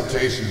got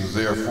temptations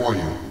there for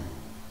you.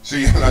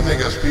 See, and I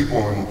think as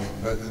people,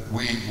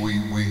 we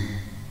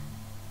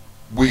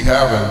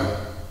haven't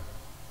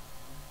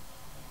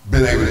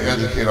been able to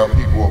educate our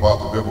people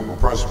about the biblical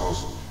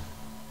principles.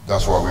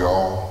 That's why we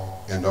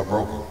all end up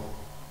broken.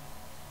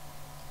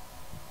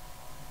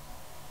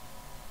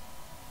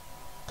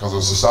 Because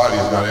the society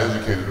is not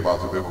educated about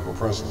the biblical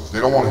principles.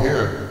 They don't want to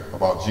hear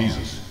about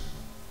Jesus.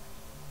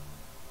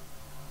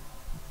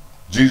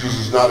 Jesus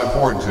is not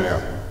important to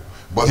them.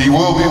 But he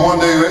will be one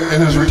day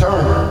in his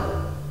return.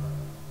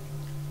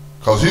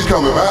 Because he's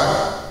coming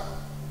back.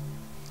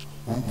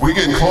 We're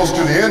getting close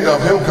to the end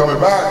of him coming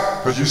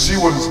back, because you see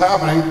what is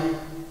happening.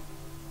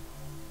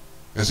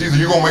 It's either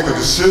you're going to make a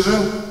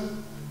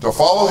decision to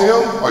follow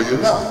him or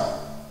you're not.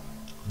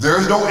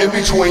 There's no in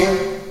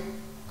between.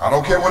 I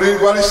don't care what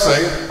anybody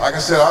say. Like I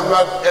said, I'm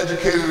not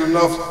educated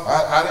enough.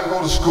 I didn't go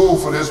to school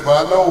for this,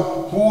 but I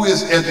know who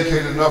is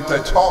educated enough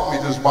that taught me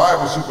this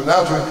Bible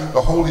supernaturally,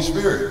 the Holy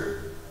Spirit.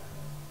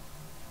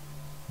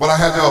 But I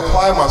had to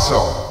apply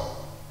myself.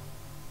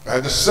 I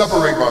had to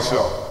separate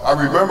myself. I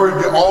remember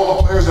all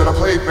the players that I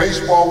played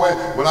baseball with.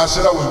 When I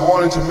said I was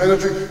going into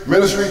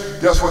ministry,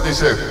 guess what they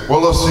said?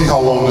 Well, let's see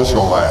how long this is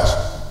going to last.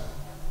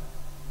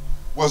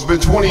 Well, it's been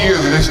 20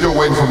 years and they're still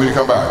waiting for me to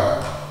come back.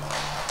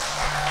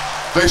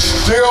 They're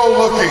still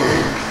looking.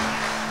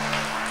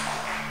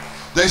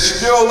 They're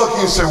still looking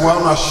and say, well,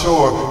 I'm not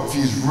sure if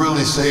he's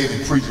really saved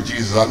and preaching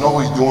Jesus. I know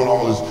he's doing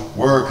all this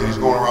work and he's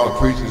going around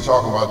preaching and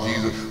talking about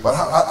Jesus, but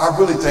I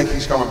really think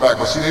he's coming back.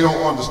 But see, they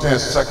don't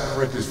understand 2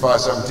 Corinthians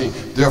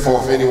 5:17.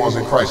 Therefore, if anyone's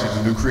in Christ, he's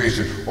a new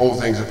creation. Old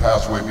things have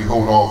passed away.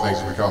 Behold, all things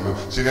have become new.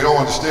 See, they don't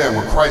understand.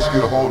 When Christ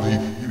gets a hold of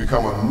you, you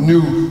become a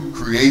new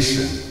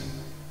creation.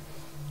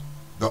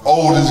 The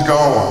old is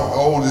gone. The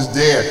old is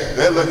dead.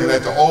 They're looking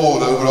at the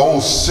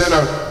old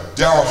sinner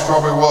Darryl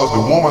Strawberry was, the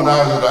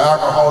womanizer, the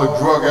alcoholic,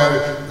 drug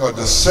addict,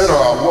 the sinner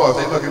I was.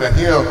 They're looking at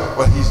him,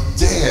 but he's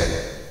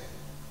dead.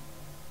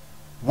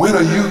 When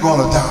are you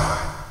going to die?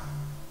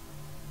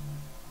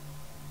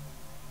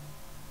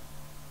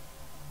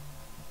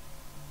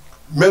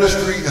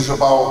 Ministry is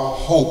about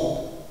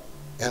hope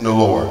in the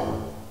Lord.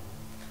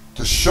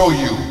 To show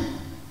you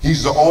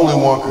he's the only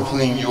one who can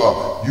clean you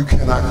up. You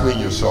cannot clean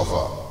yourself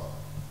up.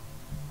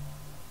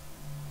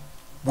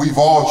 We've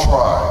all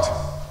tried.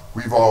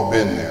 We've all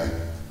been there.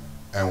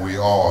 And we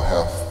all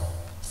have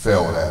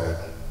failed at it.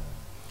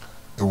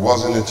 It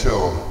wasn't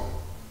until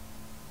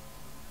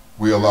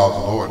we allowed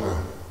the Lord to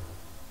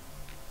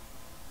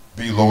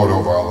be Lord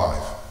over our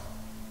life.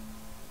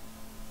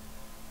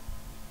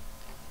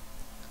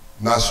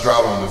 Not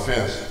straddling the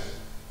fence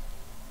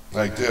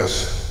like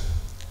this,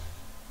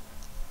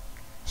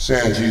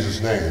 saying Jesus'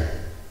 name,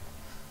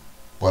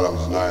 but I'm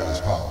denying his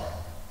power.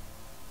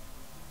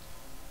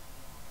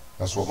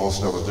 That's what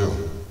most of us do.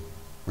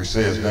 We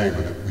say his name,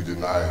 but we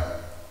deny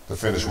the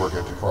finished work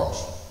at the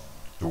cross.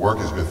 The work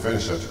has been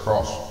finished at the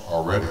cross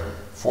already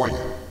for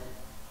you.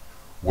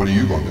 What are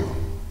you going to do?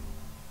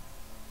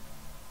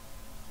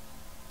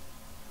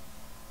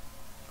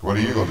 What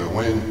are you going to do?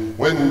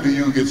 When do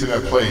you get to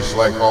that place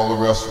like all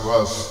the rest of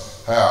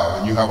us have,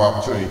 and you have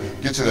opportunity,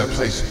 get to that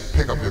place,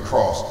 pick up your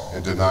cross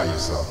and deny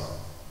yourself.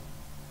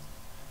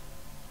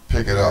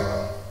 Pick it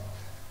up.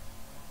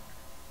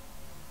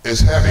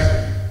 It's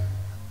heavy,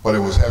 but it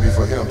was heavy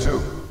for him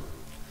too.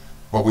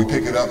 But we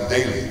pick it up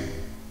daily.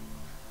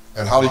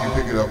 And how do you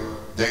pick it up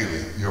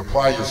daily? You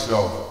apply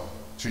yourself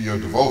to your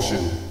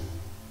devotion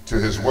to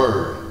his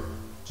word,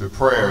 to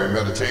prayer and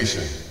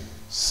meditation.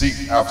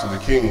 Seek after the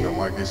kingdom,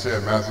 like they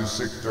said, Matthew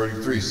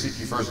 6:33, seek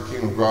ye first the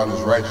kingdom of God and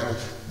his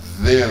righteousness,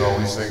 then all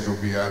these things will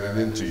be added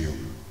into you.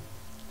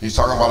 He's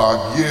talking about,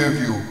 I'll give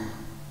you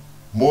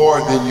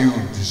more than you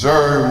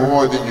deserve,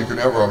 more than you could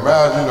ever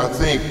imagine or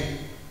think.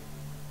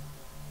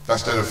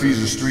 That's that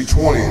Ephesians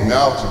 3:20.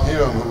 Now to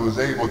him who is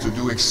able to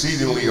do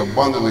exceedingly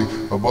abundantly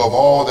above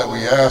all that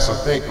we ask or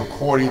think,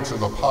 according to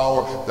the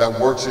power that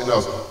works in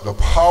us. The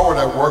power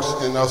that works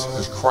in us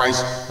is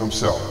Christ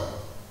himself.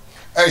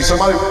 Hey,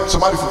 somebody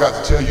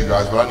forgot to tell you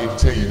guys, but I need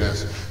to tell you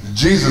this.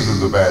 Jesus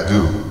is a bad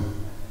dude.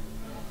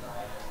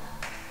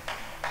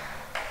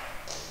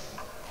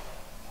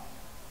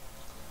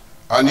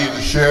 I need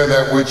to share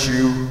that with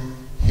you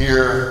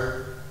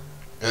here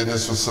in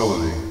this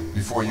facility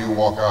before you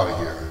walk out of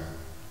here.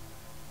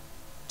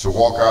 To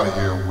walk out of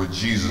here with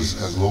Jesus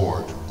as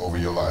Lord over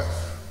your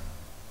life.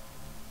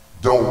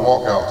 Don't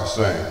walk out the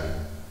same.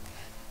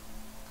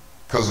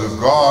 Because if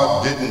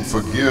God didn't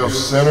forgive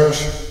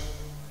sinners,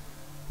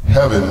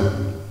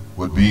 heaven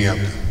would be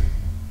empty.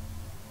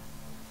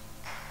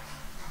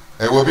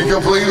 It would be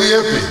completely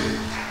empty.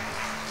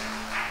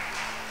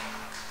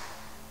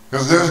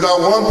 Because there's not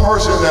one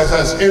person that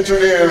has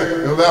entered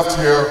in and left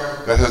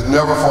here that has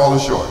never fallen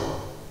short.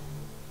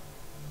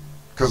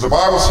 Because the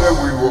Bible said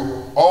we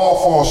will all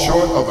fall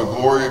short of the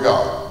glory of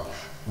God.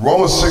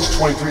 Romans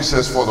 6:23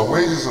 says, for the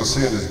wages of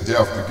sin is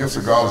death, the gift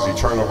of God is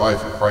eternal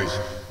life in Christ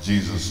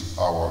Jesus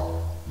our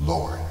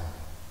Lord.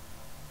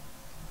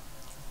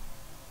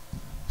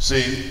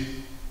 See,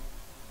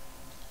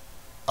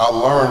 I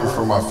learned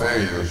from my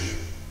failures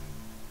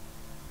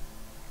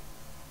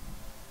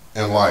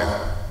in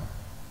life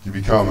to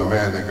become the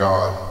man that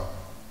God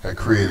had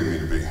created me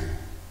to be.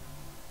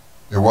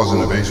 It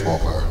wasn't a baseball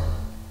player.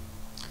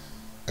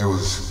 It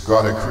was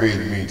God had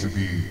created me to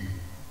be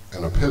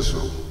an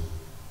epistle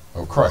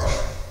of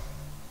Christ.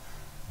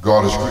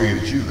 God has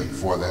created you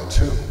for that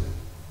too.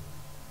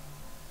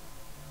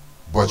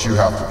 But you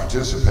have to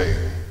participate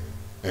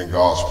in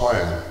God's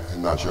plan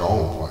and not your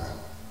own plan.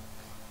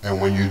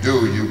 And when you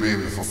do, you'll be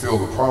able to fulfill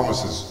the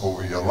promises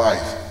over your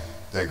life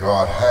that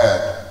God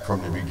had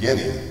from the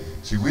beginning.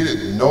 See, we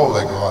didn't know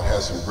that God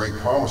had some great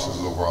promises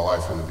over our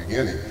life from the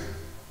beginning.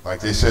 Like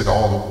they said,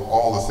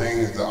 all the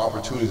things, the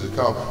opportunities that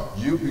come,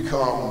 you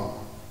become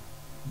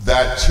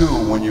that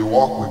too when you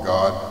walk with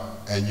God,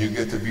 and you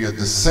get to be a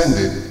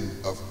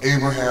descendant of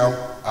Abraham,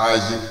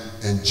 Isaac,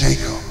 and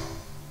Jacob.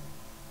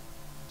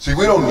 See,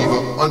 we don't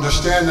even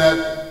understand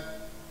that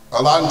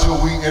a lot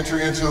until we enter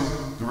into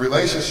the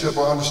relationship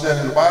or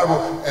understanding the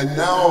Bible, and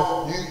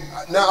now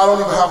I don't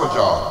even have a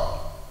job.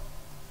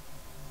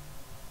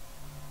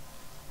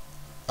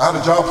 I had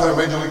a job playing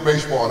Major League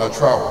Baseball, and I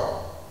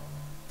traveled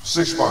for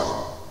 6 months.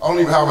 I don't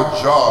even have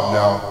a job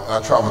now, and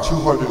I travel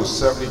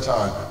 270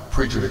 times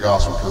preaching the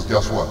gospel, because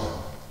guess what?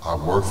 I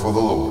work for the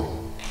Lord.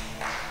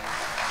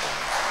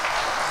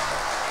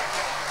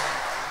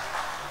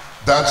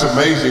 That's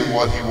amazing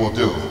what he will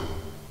do.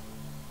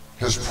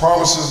 His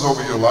promises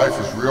over your life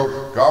is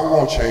real. God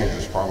won't change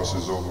his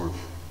promises over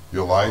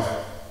your life.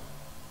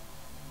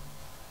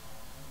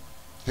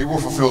 He will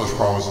fulfill his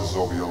promises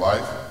over your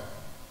life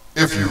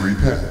if you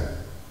repent.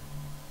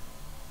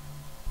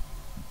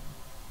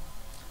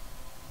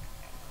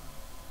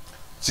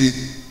 See,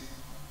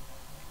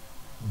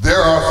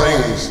 there are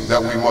things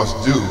that we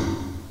must do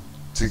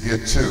to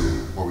get to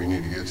where we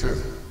need to get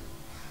to.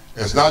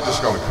 It's not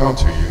just going to come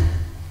to you.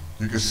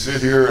 You can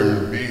sit here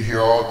and be here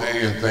all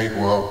day and think,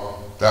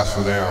 well, that's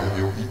for them.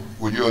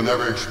 You'll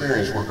never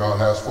experience what God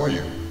has for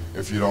you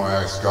if you don't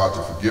ask God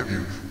to forgive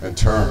you and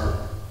turn.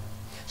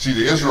 See,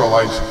 the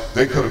Israelites,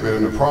 they could have been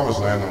in the promised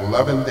land in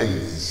 11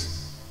 days.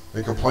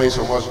 They complained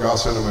so much, God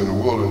sent them in the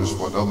wilderness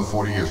for another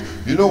 40 years.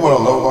 You know what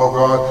I love about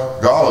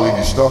God? God will leave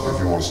you stuck if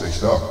you want to stay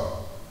stuck.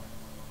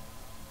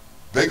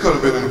 They could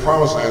have been in the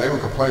promised land. They were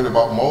complaining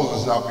about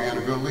Moses not being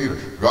a good leader.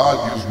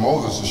 God used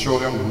Moses to show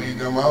them, to lead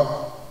them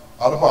out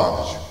of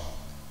bondage.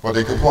 But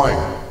they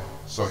complained.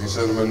 So he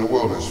sent them in the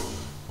wilderness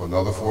for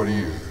another 40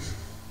 years.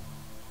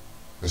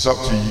 It's up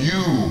to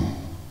you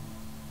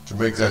to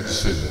make that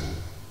decision.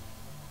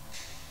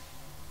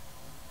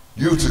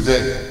 You today,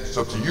 it's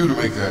up to you to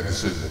make that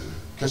decision.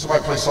 Can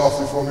somebody play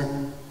softly for me?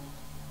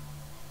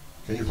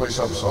 Can you play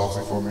something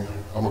softly for me?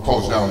 I'm going to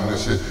close down on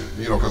this here,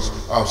 because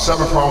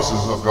 7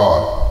 promises of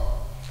God.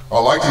 I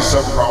like these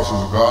 7 promises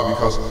of God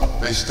because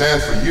they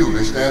stand for you,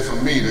 they stand for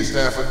me, they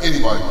stand for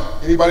anybody.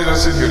 Anybody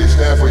that's in here, they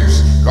stand for you.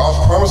 God's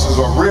promises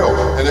are real,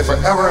 and they're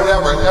forever and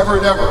ever and ever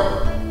and ever.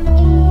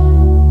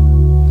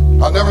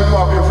 I never knew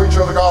I'd be a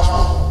preacher of the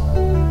gospel.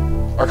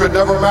 I could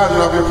never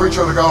imagine I'd be a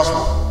preacher of the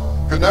gospel.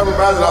 Could never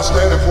imagine I'd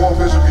stand in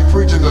pulpits and be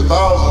preaching to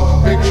thousands of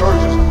big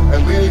churches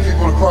and leading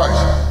people to Christ.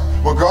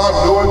 But God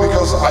knew it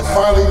because I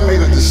finally made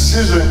a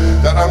decision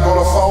that I'm going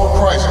to follow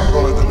Christ. I'm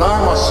going to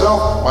deny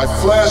myself, my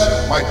flesh,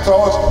 my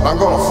thoughts, and I'm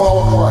going to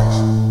follow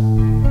Christ.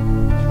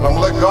 And I'm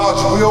going to let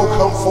God's will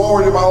come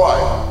forward in my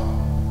life.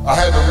 I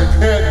had to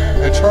repent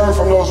and turn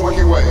from those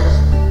wicked ways.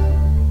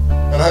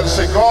 And I had to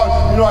say, God,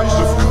 I used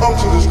to come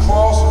to this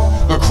cross.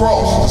 The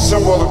cross, the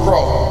symbol of the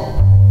cross,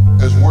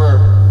 is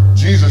where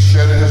Jesus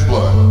shedded his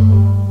blood.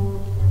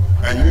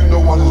 And you know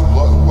what his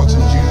blood, what's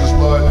in Jesus'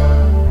 blood?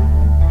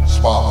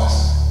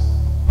 Spotless.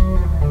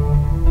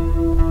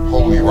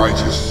 Holy,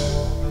 righteous,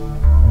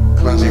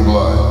 cleansing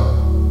blood.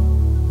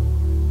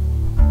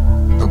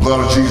 The blood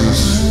of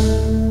Jesus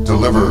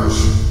delivers,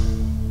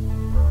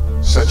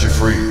 sets you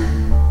free,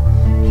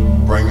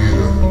 bring you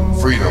to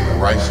freedom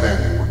and right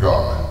standing with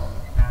God.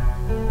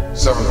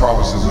 7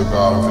 promises of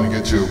God I'm going to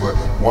get to, but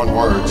 1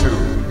 word,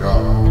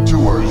 2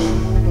 words,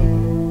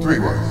 3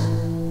 words.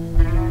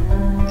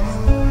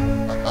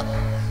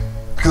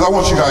 Because I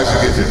want you guys to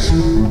get this.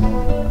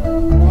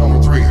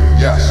 Number 3,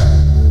 yes.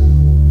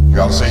 You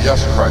got to say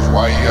yes to Christ.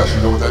 Why yes?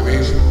 You know what that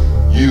means?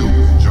 You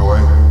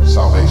enjoy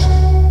salvation.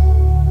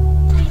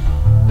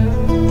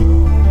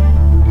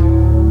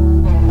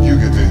 You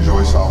get to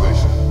enjoy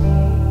salvation.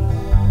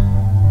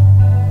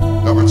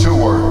 Number 2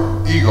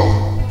 word, ego,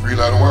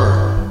 3-letter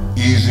word,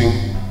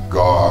 easing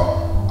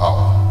God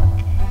out.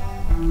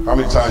 How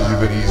many times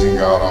you've been easing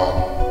God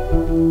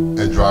out?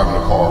 and driving the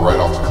car right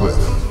off the cliff.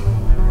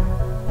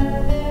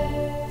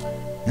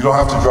 You don't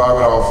have to drive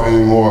it off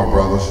anymore,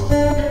 brothers.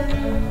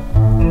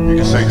 You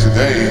can say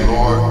today,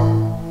 Lord,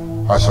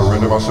 I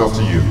surrender myself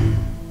to you.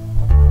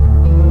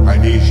 I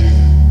need you.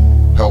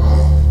 Help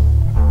me.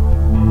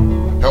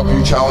 Help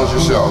you challenge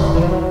yourself.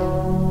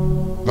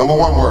 Number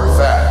one word,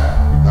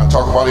 fat. Not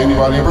talking about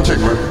anybody in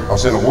particular. I'm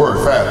saying the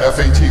word, fat,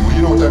 F-A-T. Well,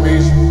 you know what that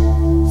means?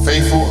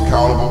 Faithful,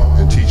 accountable,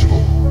 and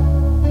teachable.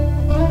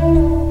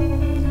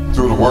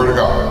 Through the word of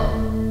God.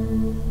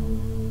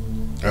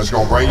 And it's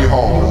going to bring you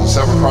home. The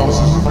 7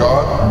 promises of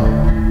God.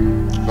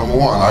 Number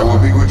 1, I will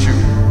be with you.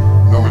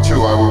 Number 2,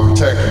 I will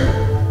protect you.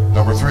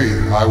 Number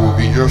 3, I will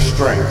be your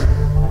strength.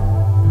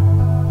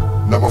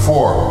 Number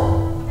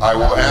 4, I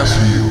will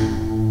answer you.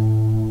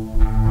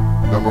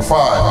 Number 5,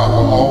 I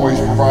will always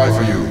provide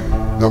for you.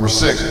 Number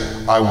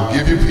 6, I will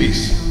give you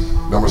peace.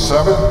 Number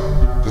 7,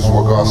 this is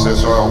what God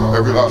says to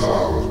every last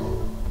one of us.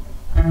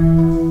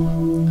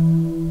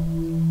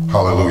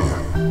 Hallelujah.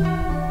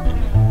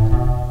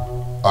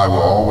 I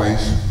will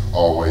always,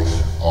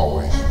 always,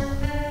 always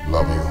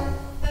love you.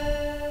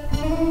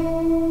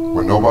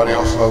 When nobody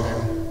else loves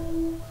you,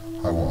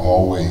 I will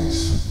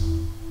always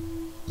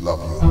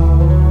love you.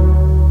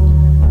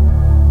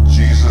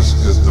 Jesus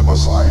is the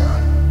Messiah.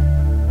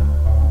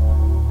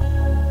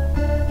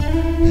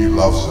 He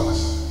loves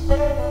us.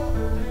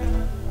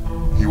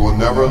 He will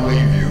never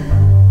leave you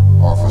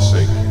or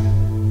forsake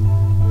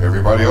you.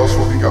 Everybody else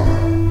will be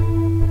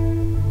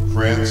gone.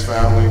 Friends,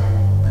 family,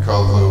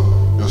 because of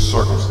your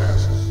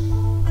circumstances.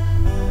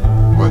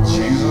 But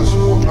Jesus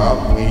will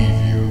not leave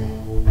you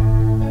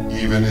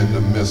even in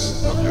the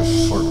midst of your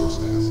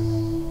circumstances.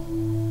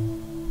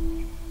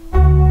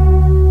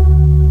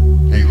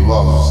 He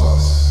loves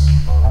us.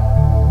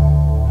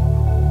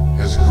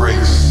 His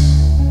grace,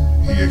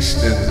 he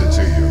extends it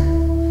to you.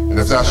 And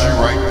if that's you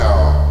right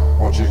now, I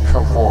want you to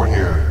come forward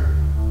here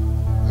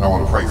and I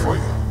want to pray for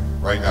you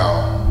right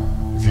now.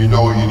 If you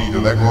know you need to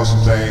let go of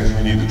some things,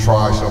 you need to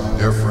try something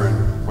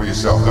different for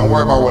yourself. Don't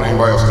worry about what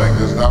anybody else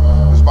thinks. It's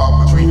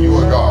about between you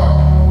and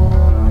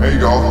God. There you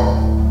go.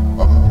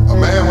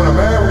 When a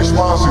man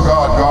responds to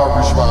God, God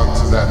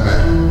responds to that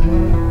man.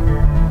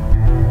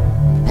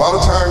 A lot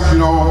of times, you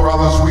know,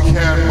 brothers, we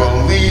can't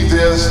believe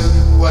this,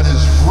 but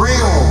it's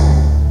real.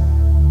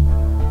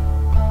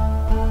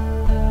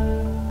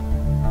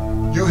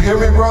 You hear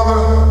me, brother?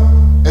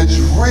 It's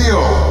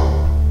real.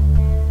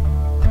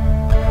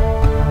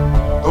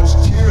 Those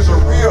tears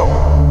are real.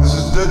 This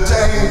is the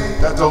day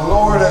that the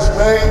Lord has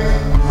made.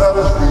 Let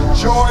us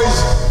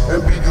rejoice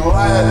and be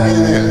glad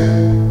in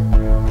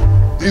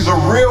it. These are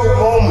real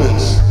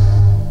moments.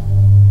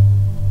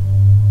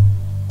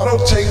 I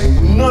don't take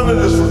none of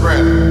this for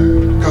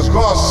granted because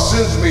God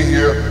sends me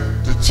here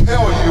to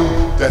tell you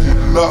that he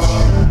loves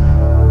you.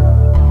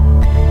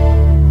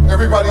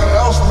 Everybody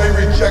else may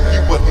reject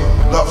you, but he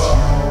loves you.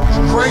 He's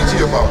crazy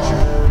about you.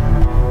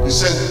 He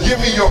says, give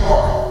me your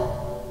heart.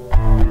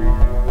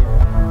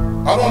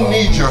 I don't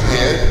need your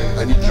head,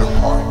 I need your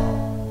heart.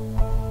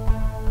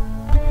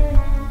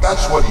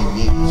 That's what he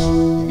needs.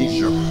 He needs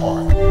your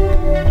heart.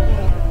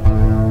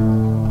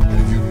 And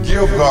if you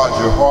give God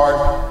your heart,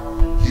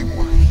 he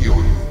will heal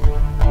you.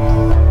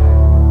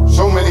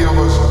 So many of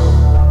us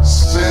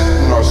sit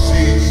in our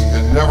seats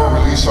and never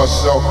release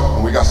ourselves,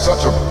 and we got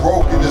such a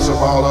brokenness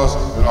about us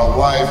in our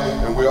life,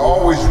 and we're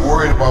always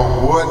worried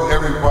about what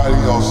everybody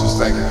else is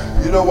thinking.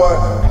 You know what?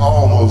 I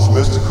almost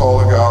missed a call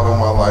of God on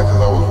my life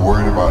because I was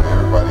worried about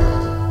everybody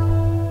else.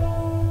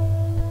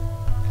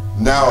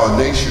 Now a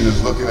nation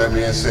is looking at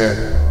me and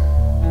saying,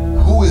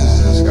 who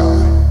is this guy?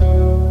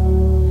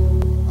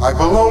 I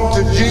belong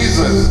to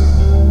Jesus.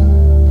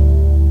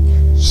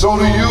 So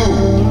do you.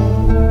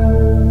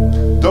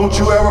 Don't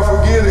you ever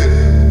forget it.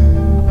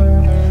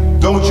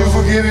 Don't you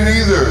forget it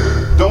either.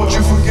 Don't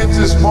you forget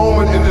this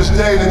moment in this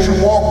day that you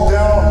walked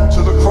down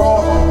to the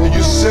cross and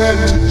you said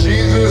to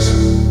Jesus,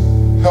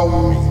 help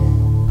me.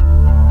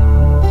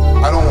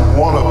 I don't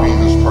want to be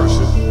this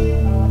person.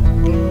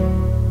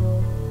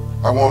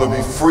 I want to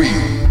be free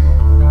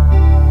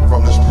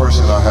from this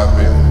person I have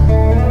been.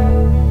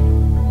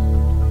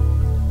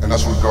 And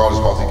that's what God is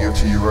about to give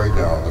to you right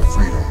now, the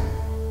freedom.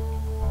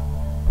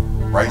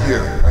 Right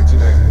here, right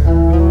today.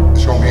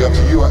 It's going to be up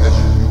to you as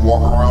you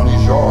walk around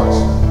these yards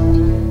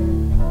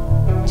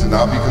to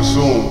not be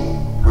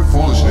consumed with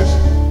foolishness.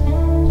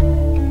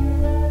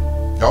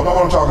 Y'all know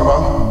what I'm talking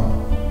about.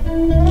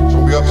 It's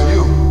going to be up to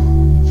you.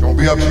 It's going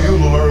to be up to you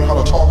to learn how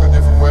to talk a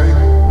different way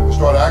and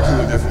start acting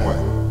a different way.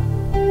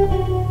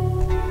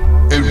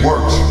 It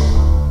works.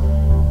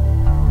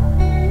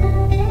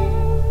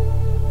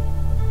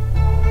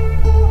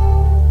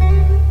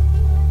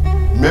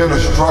 Men are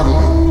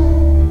struggling,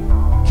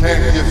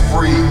 can't get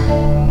free.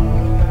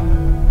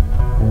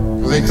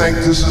 They think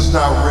this is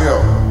not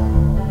real.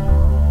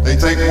 They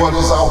think what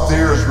is out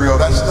there is real.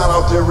 That's not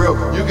out there real.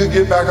 You can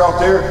get back out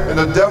there and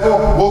the devil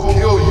will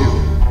kill you.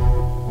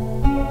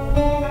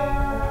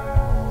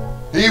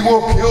 He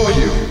will kill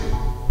you.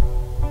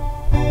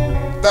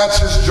 That's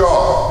his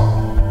job.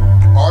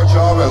 Our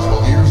job as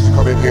believers is to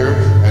come in here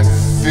and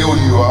fill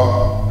you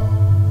up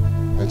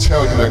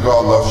you that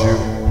God loves you,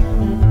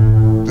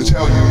 to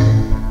tell you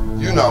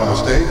you're not a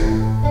mistake.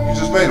 You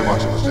just made a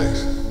bunch of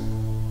mistakes.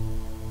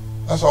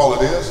 That's all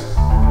it is.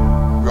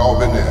 We all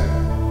been there.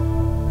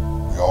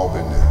 We all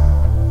been there.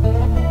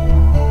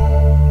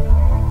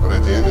 But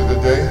at the end of the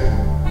day,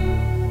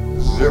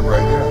 this is it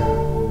right here.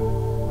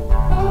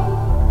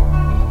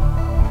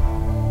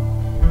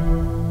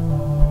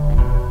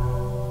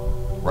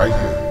 Right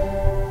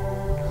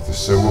here, at the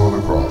symbol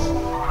of the cross.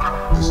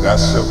 It's that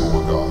simple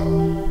with God.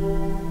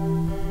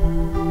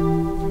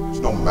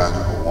 There's no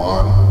magical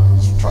wand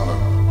he's trying to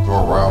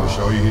throw around to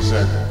show you. He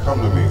said,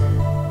 come to me.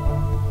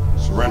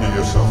 Surrender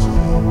yourself to me.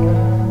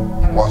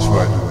 Watch what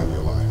I do in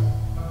your life.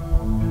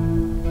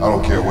 I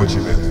don't care what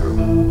you've been through.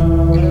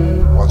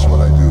 Watch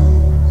what I do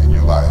in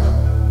your life.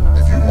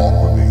 If you walk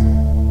with me,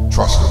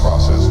 trust the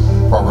process.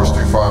 Proverbs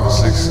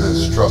 3:5-6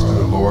 says, trust in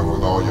the Lord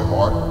with all your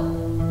heart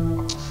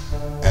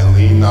and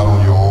lean not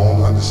on your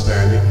own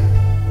understanding.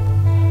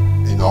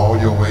 In all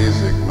your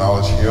ways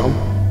acknowledge him,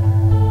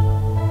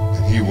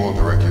 and he will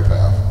direct your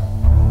path.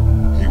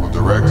 He will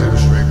direct it a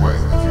straight way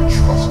if you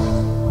trust him.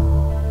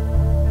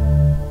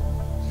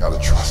 You gotta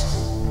trust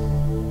him.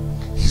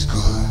 He's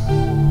good.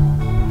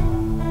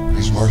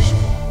 He's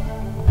merciful.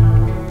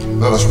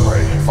 Let us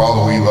pray.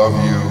 Father, we love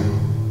you.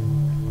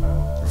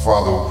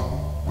 Father,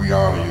 we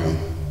honor you.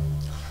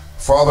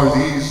 Father,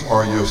 these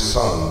are your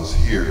sons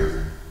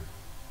here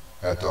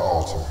at the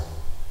altar,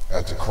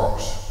 at the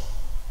cross.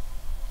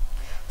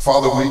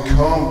 Father, we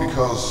come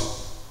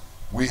because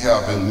we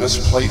have been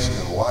misplaced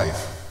in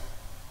life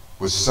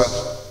with such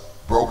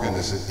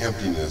brokenness and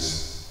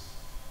emptiness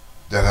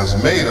that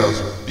has made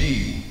us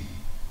be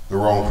the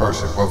wrong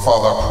person. But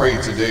Father, I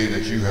pray today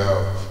that you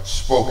have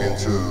spoken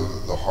to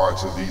the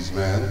hearts of these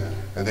men,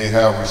 and they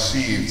have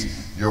received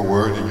your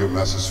word and your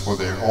message for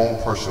their own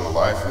personal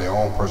life and their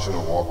own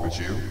personal walk with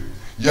you.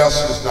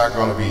 Yes, it's not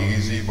going to be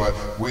easy, but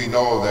we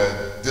know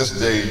that this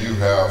day you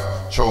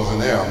have chosen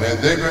them. And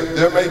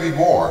there may be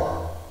more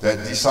that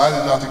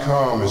decided not to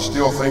come and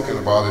still thinking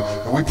about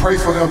it. And we pray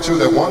for them too,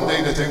 that one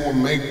day that they will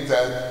make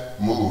that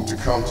move to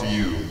come to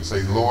you and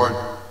say, Lord,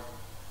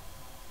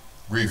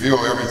 reveal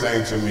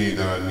everything to me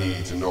that I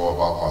need to know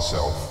about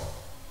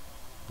myself.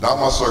 Not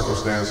my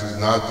circumstances,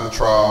 not the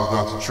trials,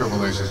 not the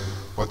tribulations,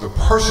 but the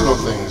personal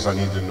things I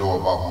need to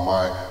know about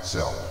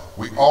myself.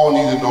 We all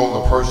need to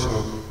know the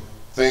personal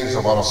things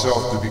about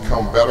ourselves to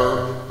become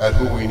better at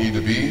who we need to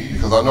be.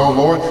 Because I know,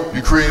 Lord,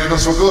 you created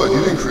us for good.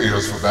 You didn't create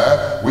us for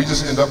bad. We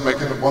just end up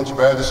making a bunch of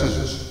bad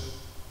decisions.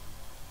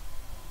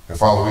 And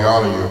Father, we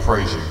honor you and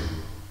praise you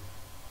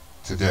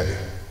today.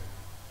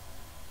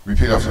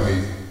 Repeat after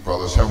me,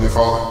 brothers. Heavenly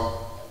Father,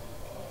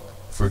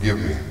 forgive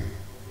me.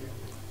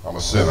 I'm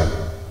a sinner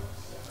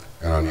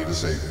and I need a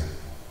Savior.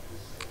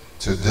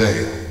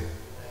 Today,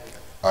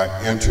 I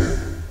enter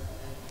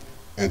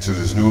into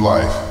this new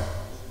life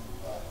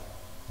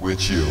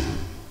with you.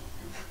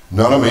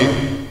 None of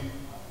me,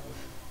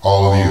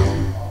 all of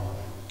you.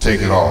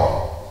 Take it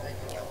all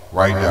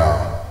right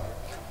now.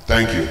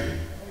 Thank you.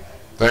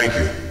 Thank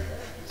you.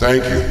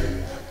 Thank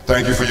you.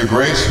 Thank you for your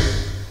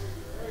grace.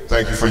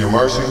 Thank you for your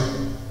mercy.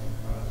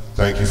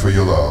 Thank you for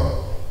your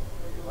love.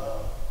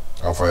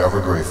 I'm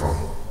forever grateful.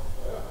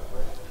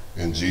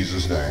 In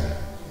Jesus' name.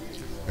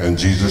 In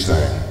Jesus'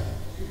 name.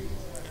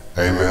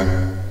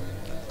 Amen.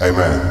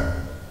 Amen.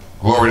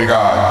 Glory to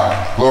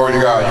God. Glory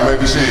to God. You may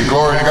be seated.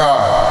 Glory to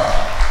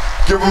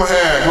God. Give him a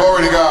hand.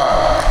 Glory to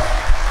God.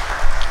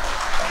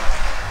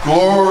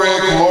 Glory,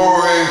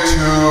 glory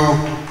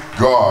to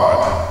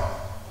God.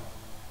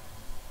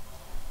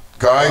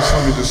 Guys,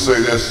 let me just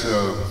say this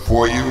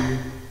for you.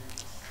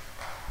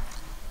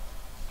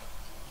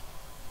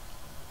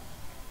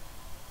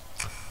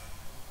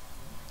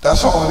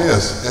 That's all it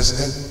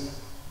is.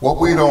 What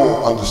we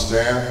don't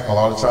understand a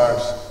lot of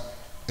times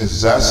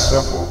is that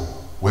simple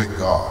with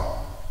God.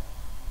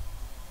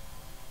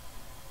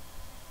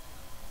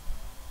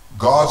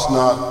 God's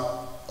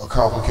not a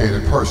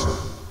complicated person.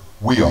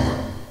 We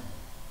are.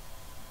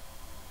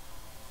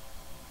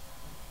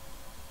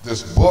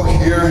 This book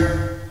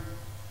here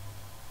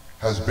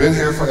has been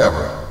here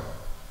forever.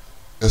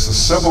 It's a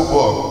simple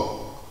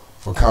book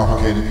for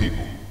complicated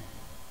people.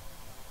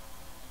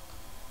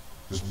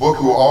 This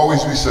book will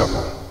always be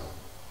simple.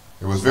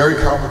 It was very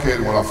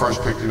complicated when I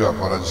first picked it up,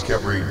 but I just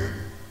kept reading it.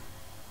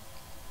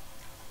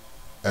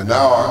 And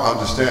now I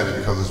understand it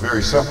because it's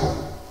very simple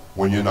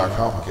when you're not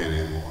complicated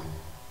anymore.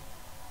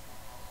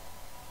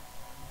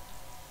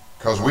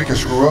 Because we can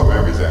screw up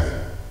everything.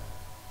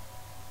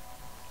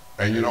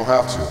 And you don't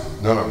have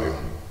to, none of you.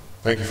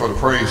 Thank you for the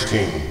praise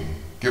team.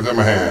 Give them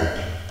a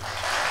hand.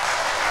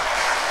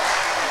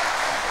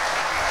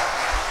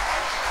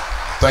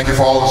 Thank you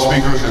for all the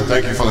speakers, and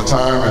thank you for the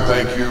time, and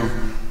thank you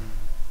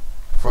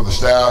for the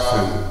staff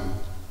and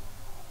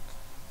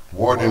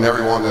warden and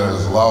everyone that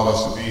has allowed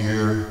us to be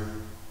here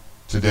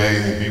today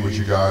and be with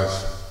you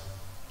guys.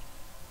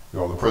 You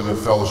know, the Prison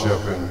Fellowship,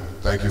 and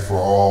thank you for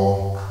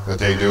all that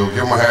they do.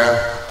 Give them a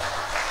hand.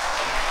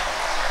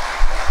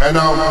 And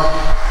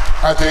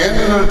at the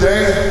end of the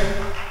day,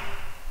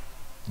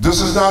 this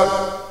is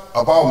not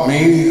about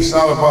me, it's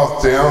not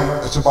about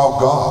them, it's about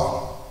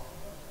God.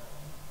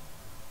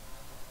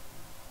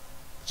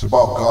 It's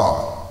about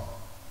God.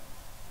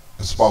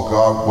 It's about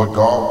God, what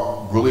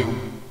God really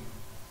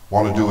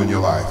wants to do in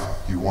your life.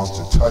 He wants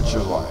to touch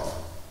your life,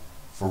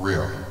 for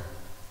real.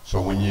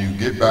 So when you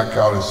get back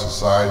out in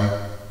society,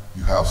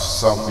 you have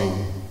something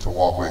to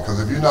walk with. Because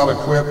if you're not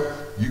equipped,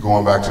 you're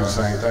going back to the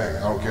same thing.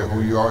 I don't care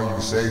who you are, you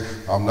can say,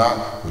 I'm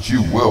not, but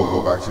you will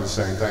go back to the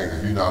same thing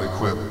if you're not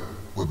equipped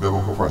with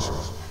biblical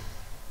principles.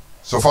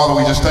 So Father,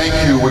 we just thank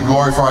you, we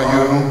glorify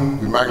you,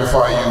 we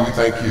magnify you, we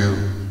thank you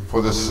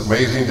for this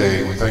amazing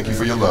day, we thank you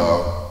for your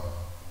love.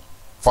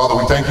 Father,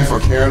 we thank you for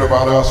caring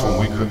about us when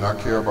we could not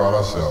care about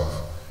ourselves.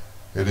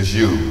 It is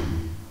you.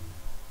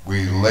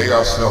 We lay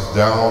ourselves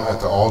down at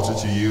the altar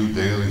to you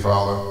daily,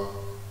 Father,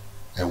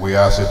 and we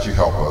ask that you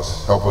help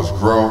us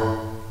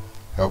grow,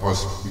 help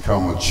us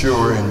become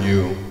mature in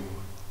you,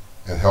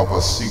 and help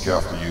us seek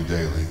after you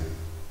daily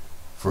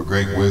for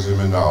great wisdom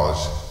and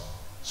knowledge,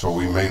 so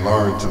we may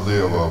learn to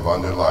live an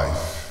abundant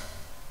life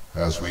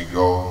as we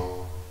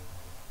go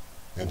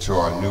into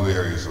our new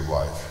areas of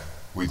life.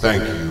 We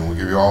thank you, and we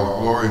give you all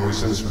the glory, and we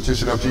send this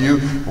petition up to you,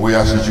 and we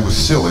ask that you would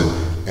seal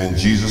it in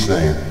Jesus'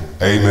 name.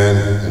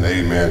 Amen and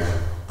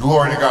amen.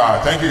 Glory to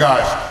God. Thank you,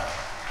 guys.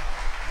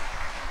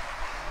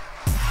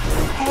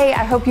 Hey,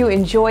 I hope you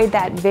enjoyed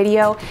that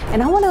video,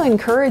 and I want to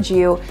encourage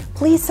you,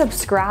 please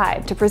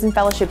subscribe to Prison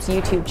Fellowship's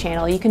YouTube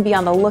channel. You can be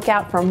on the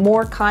lookout for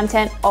more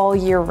content all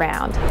year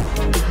round.